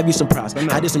shit that would have you surprised.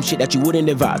 I did some shit that you wouldn't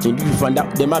advise. And you find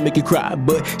out, they might make you cry.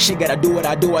 But shit gotta do what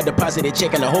I do. I deposit a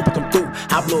check and I hope it come through.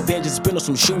 I blow a band, just spin on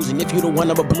some shoes. And if you the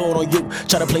one, I'ma blow it on you.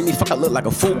 Try to play me, fuck, I look like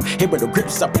a fool. Hit with the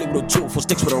grips, I play with a tool. 4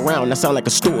 sticks with a round, that sound like a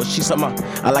stool. She something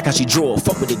I like how she draw.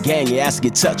 Fuck with the gang, your ass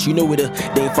get touched. You know with her,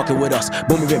 they ain't fucking with us.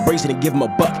 Boom, we embrace it and give them a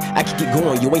buck. I can get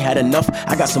going, you ain't had enough.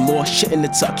 I got some more shit in the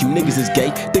tuck. You niggas is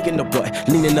gay, dick in the butt,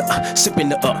 leaning the sipping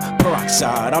the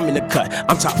peroxide. I'm in the cut,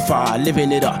 I'm top 5,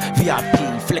 living it up.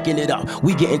 VIP, flicking it up.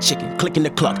 We getting chicken, clicking the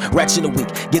cluck. Racks in the week,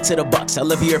 get to the bucks. I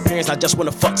love your appearance, I just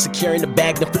wanna fuck. Securing the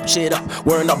bag, then flip shit up.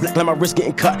 Wearing all black, like my wrist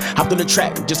getting cut. Hopped on the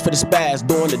track just for the spaz,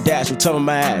 doing the dash, retelling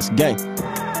my ass, gang.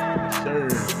 Sure.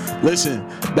 Listen,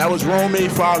 that was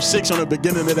Rome856 on the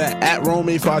beginning of that. At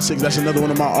Rome856, that's another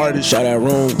one of my artists. Shout out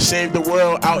Rome. Save the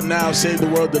World out now. Save the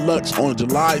World Deluxe on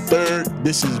July 3rd.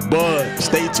 This is Bud.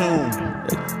 Stay tuned.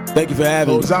 Thank you for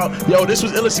having me. Goes out. Yo, this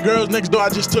was Illest Girls Next Door. I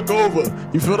just took over.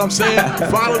 You feel what I'm saying?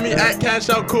 Follow me at Cash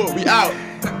Out Court. We out.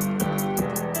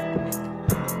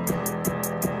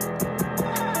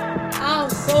 I'm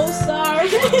so sorry.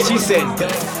 She said,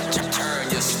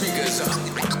 Turn your speakers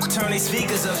up. Turn these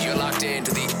speakers up. You're locked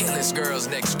into the Illest Girls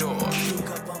Next Door.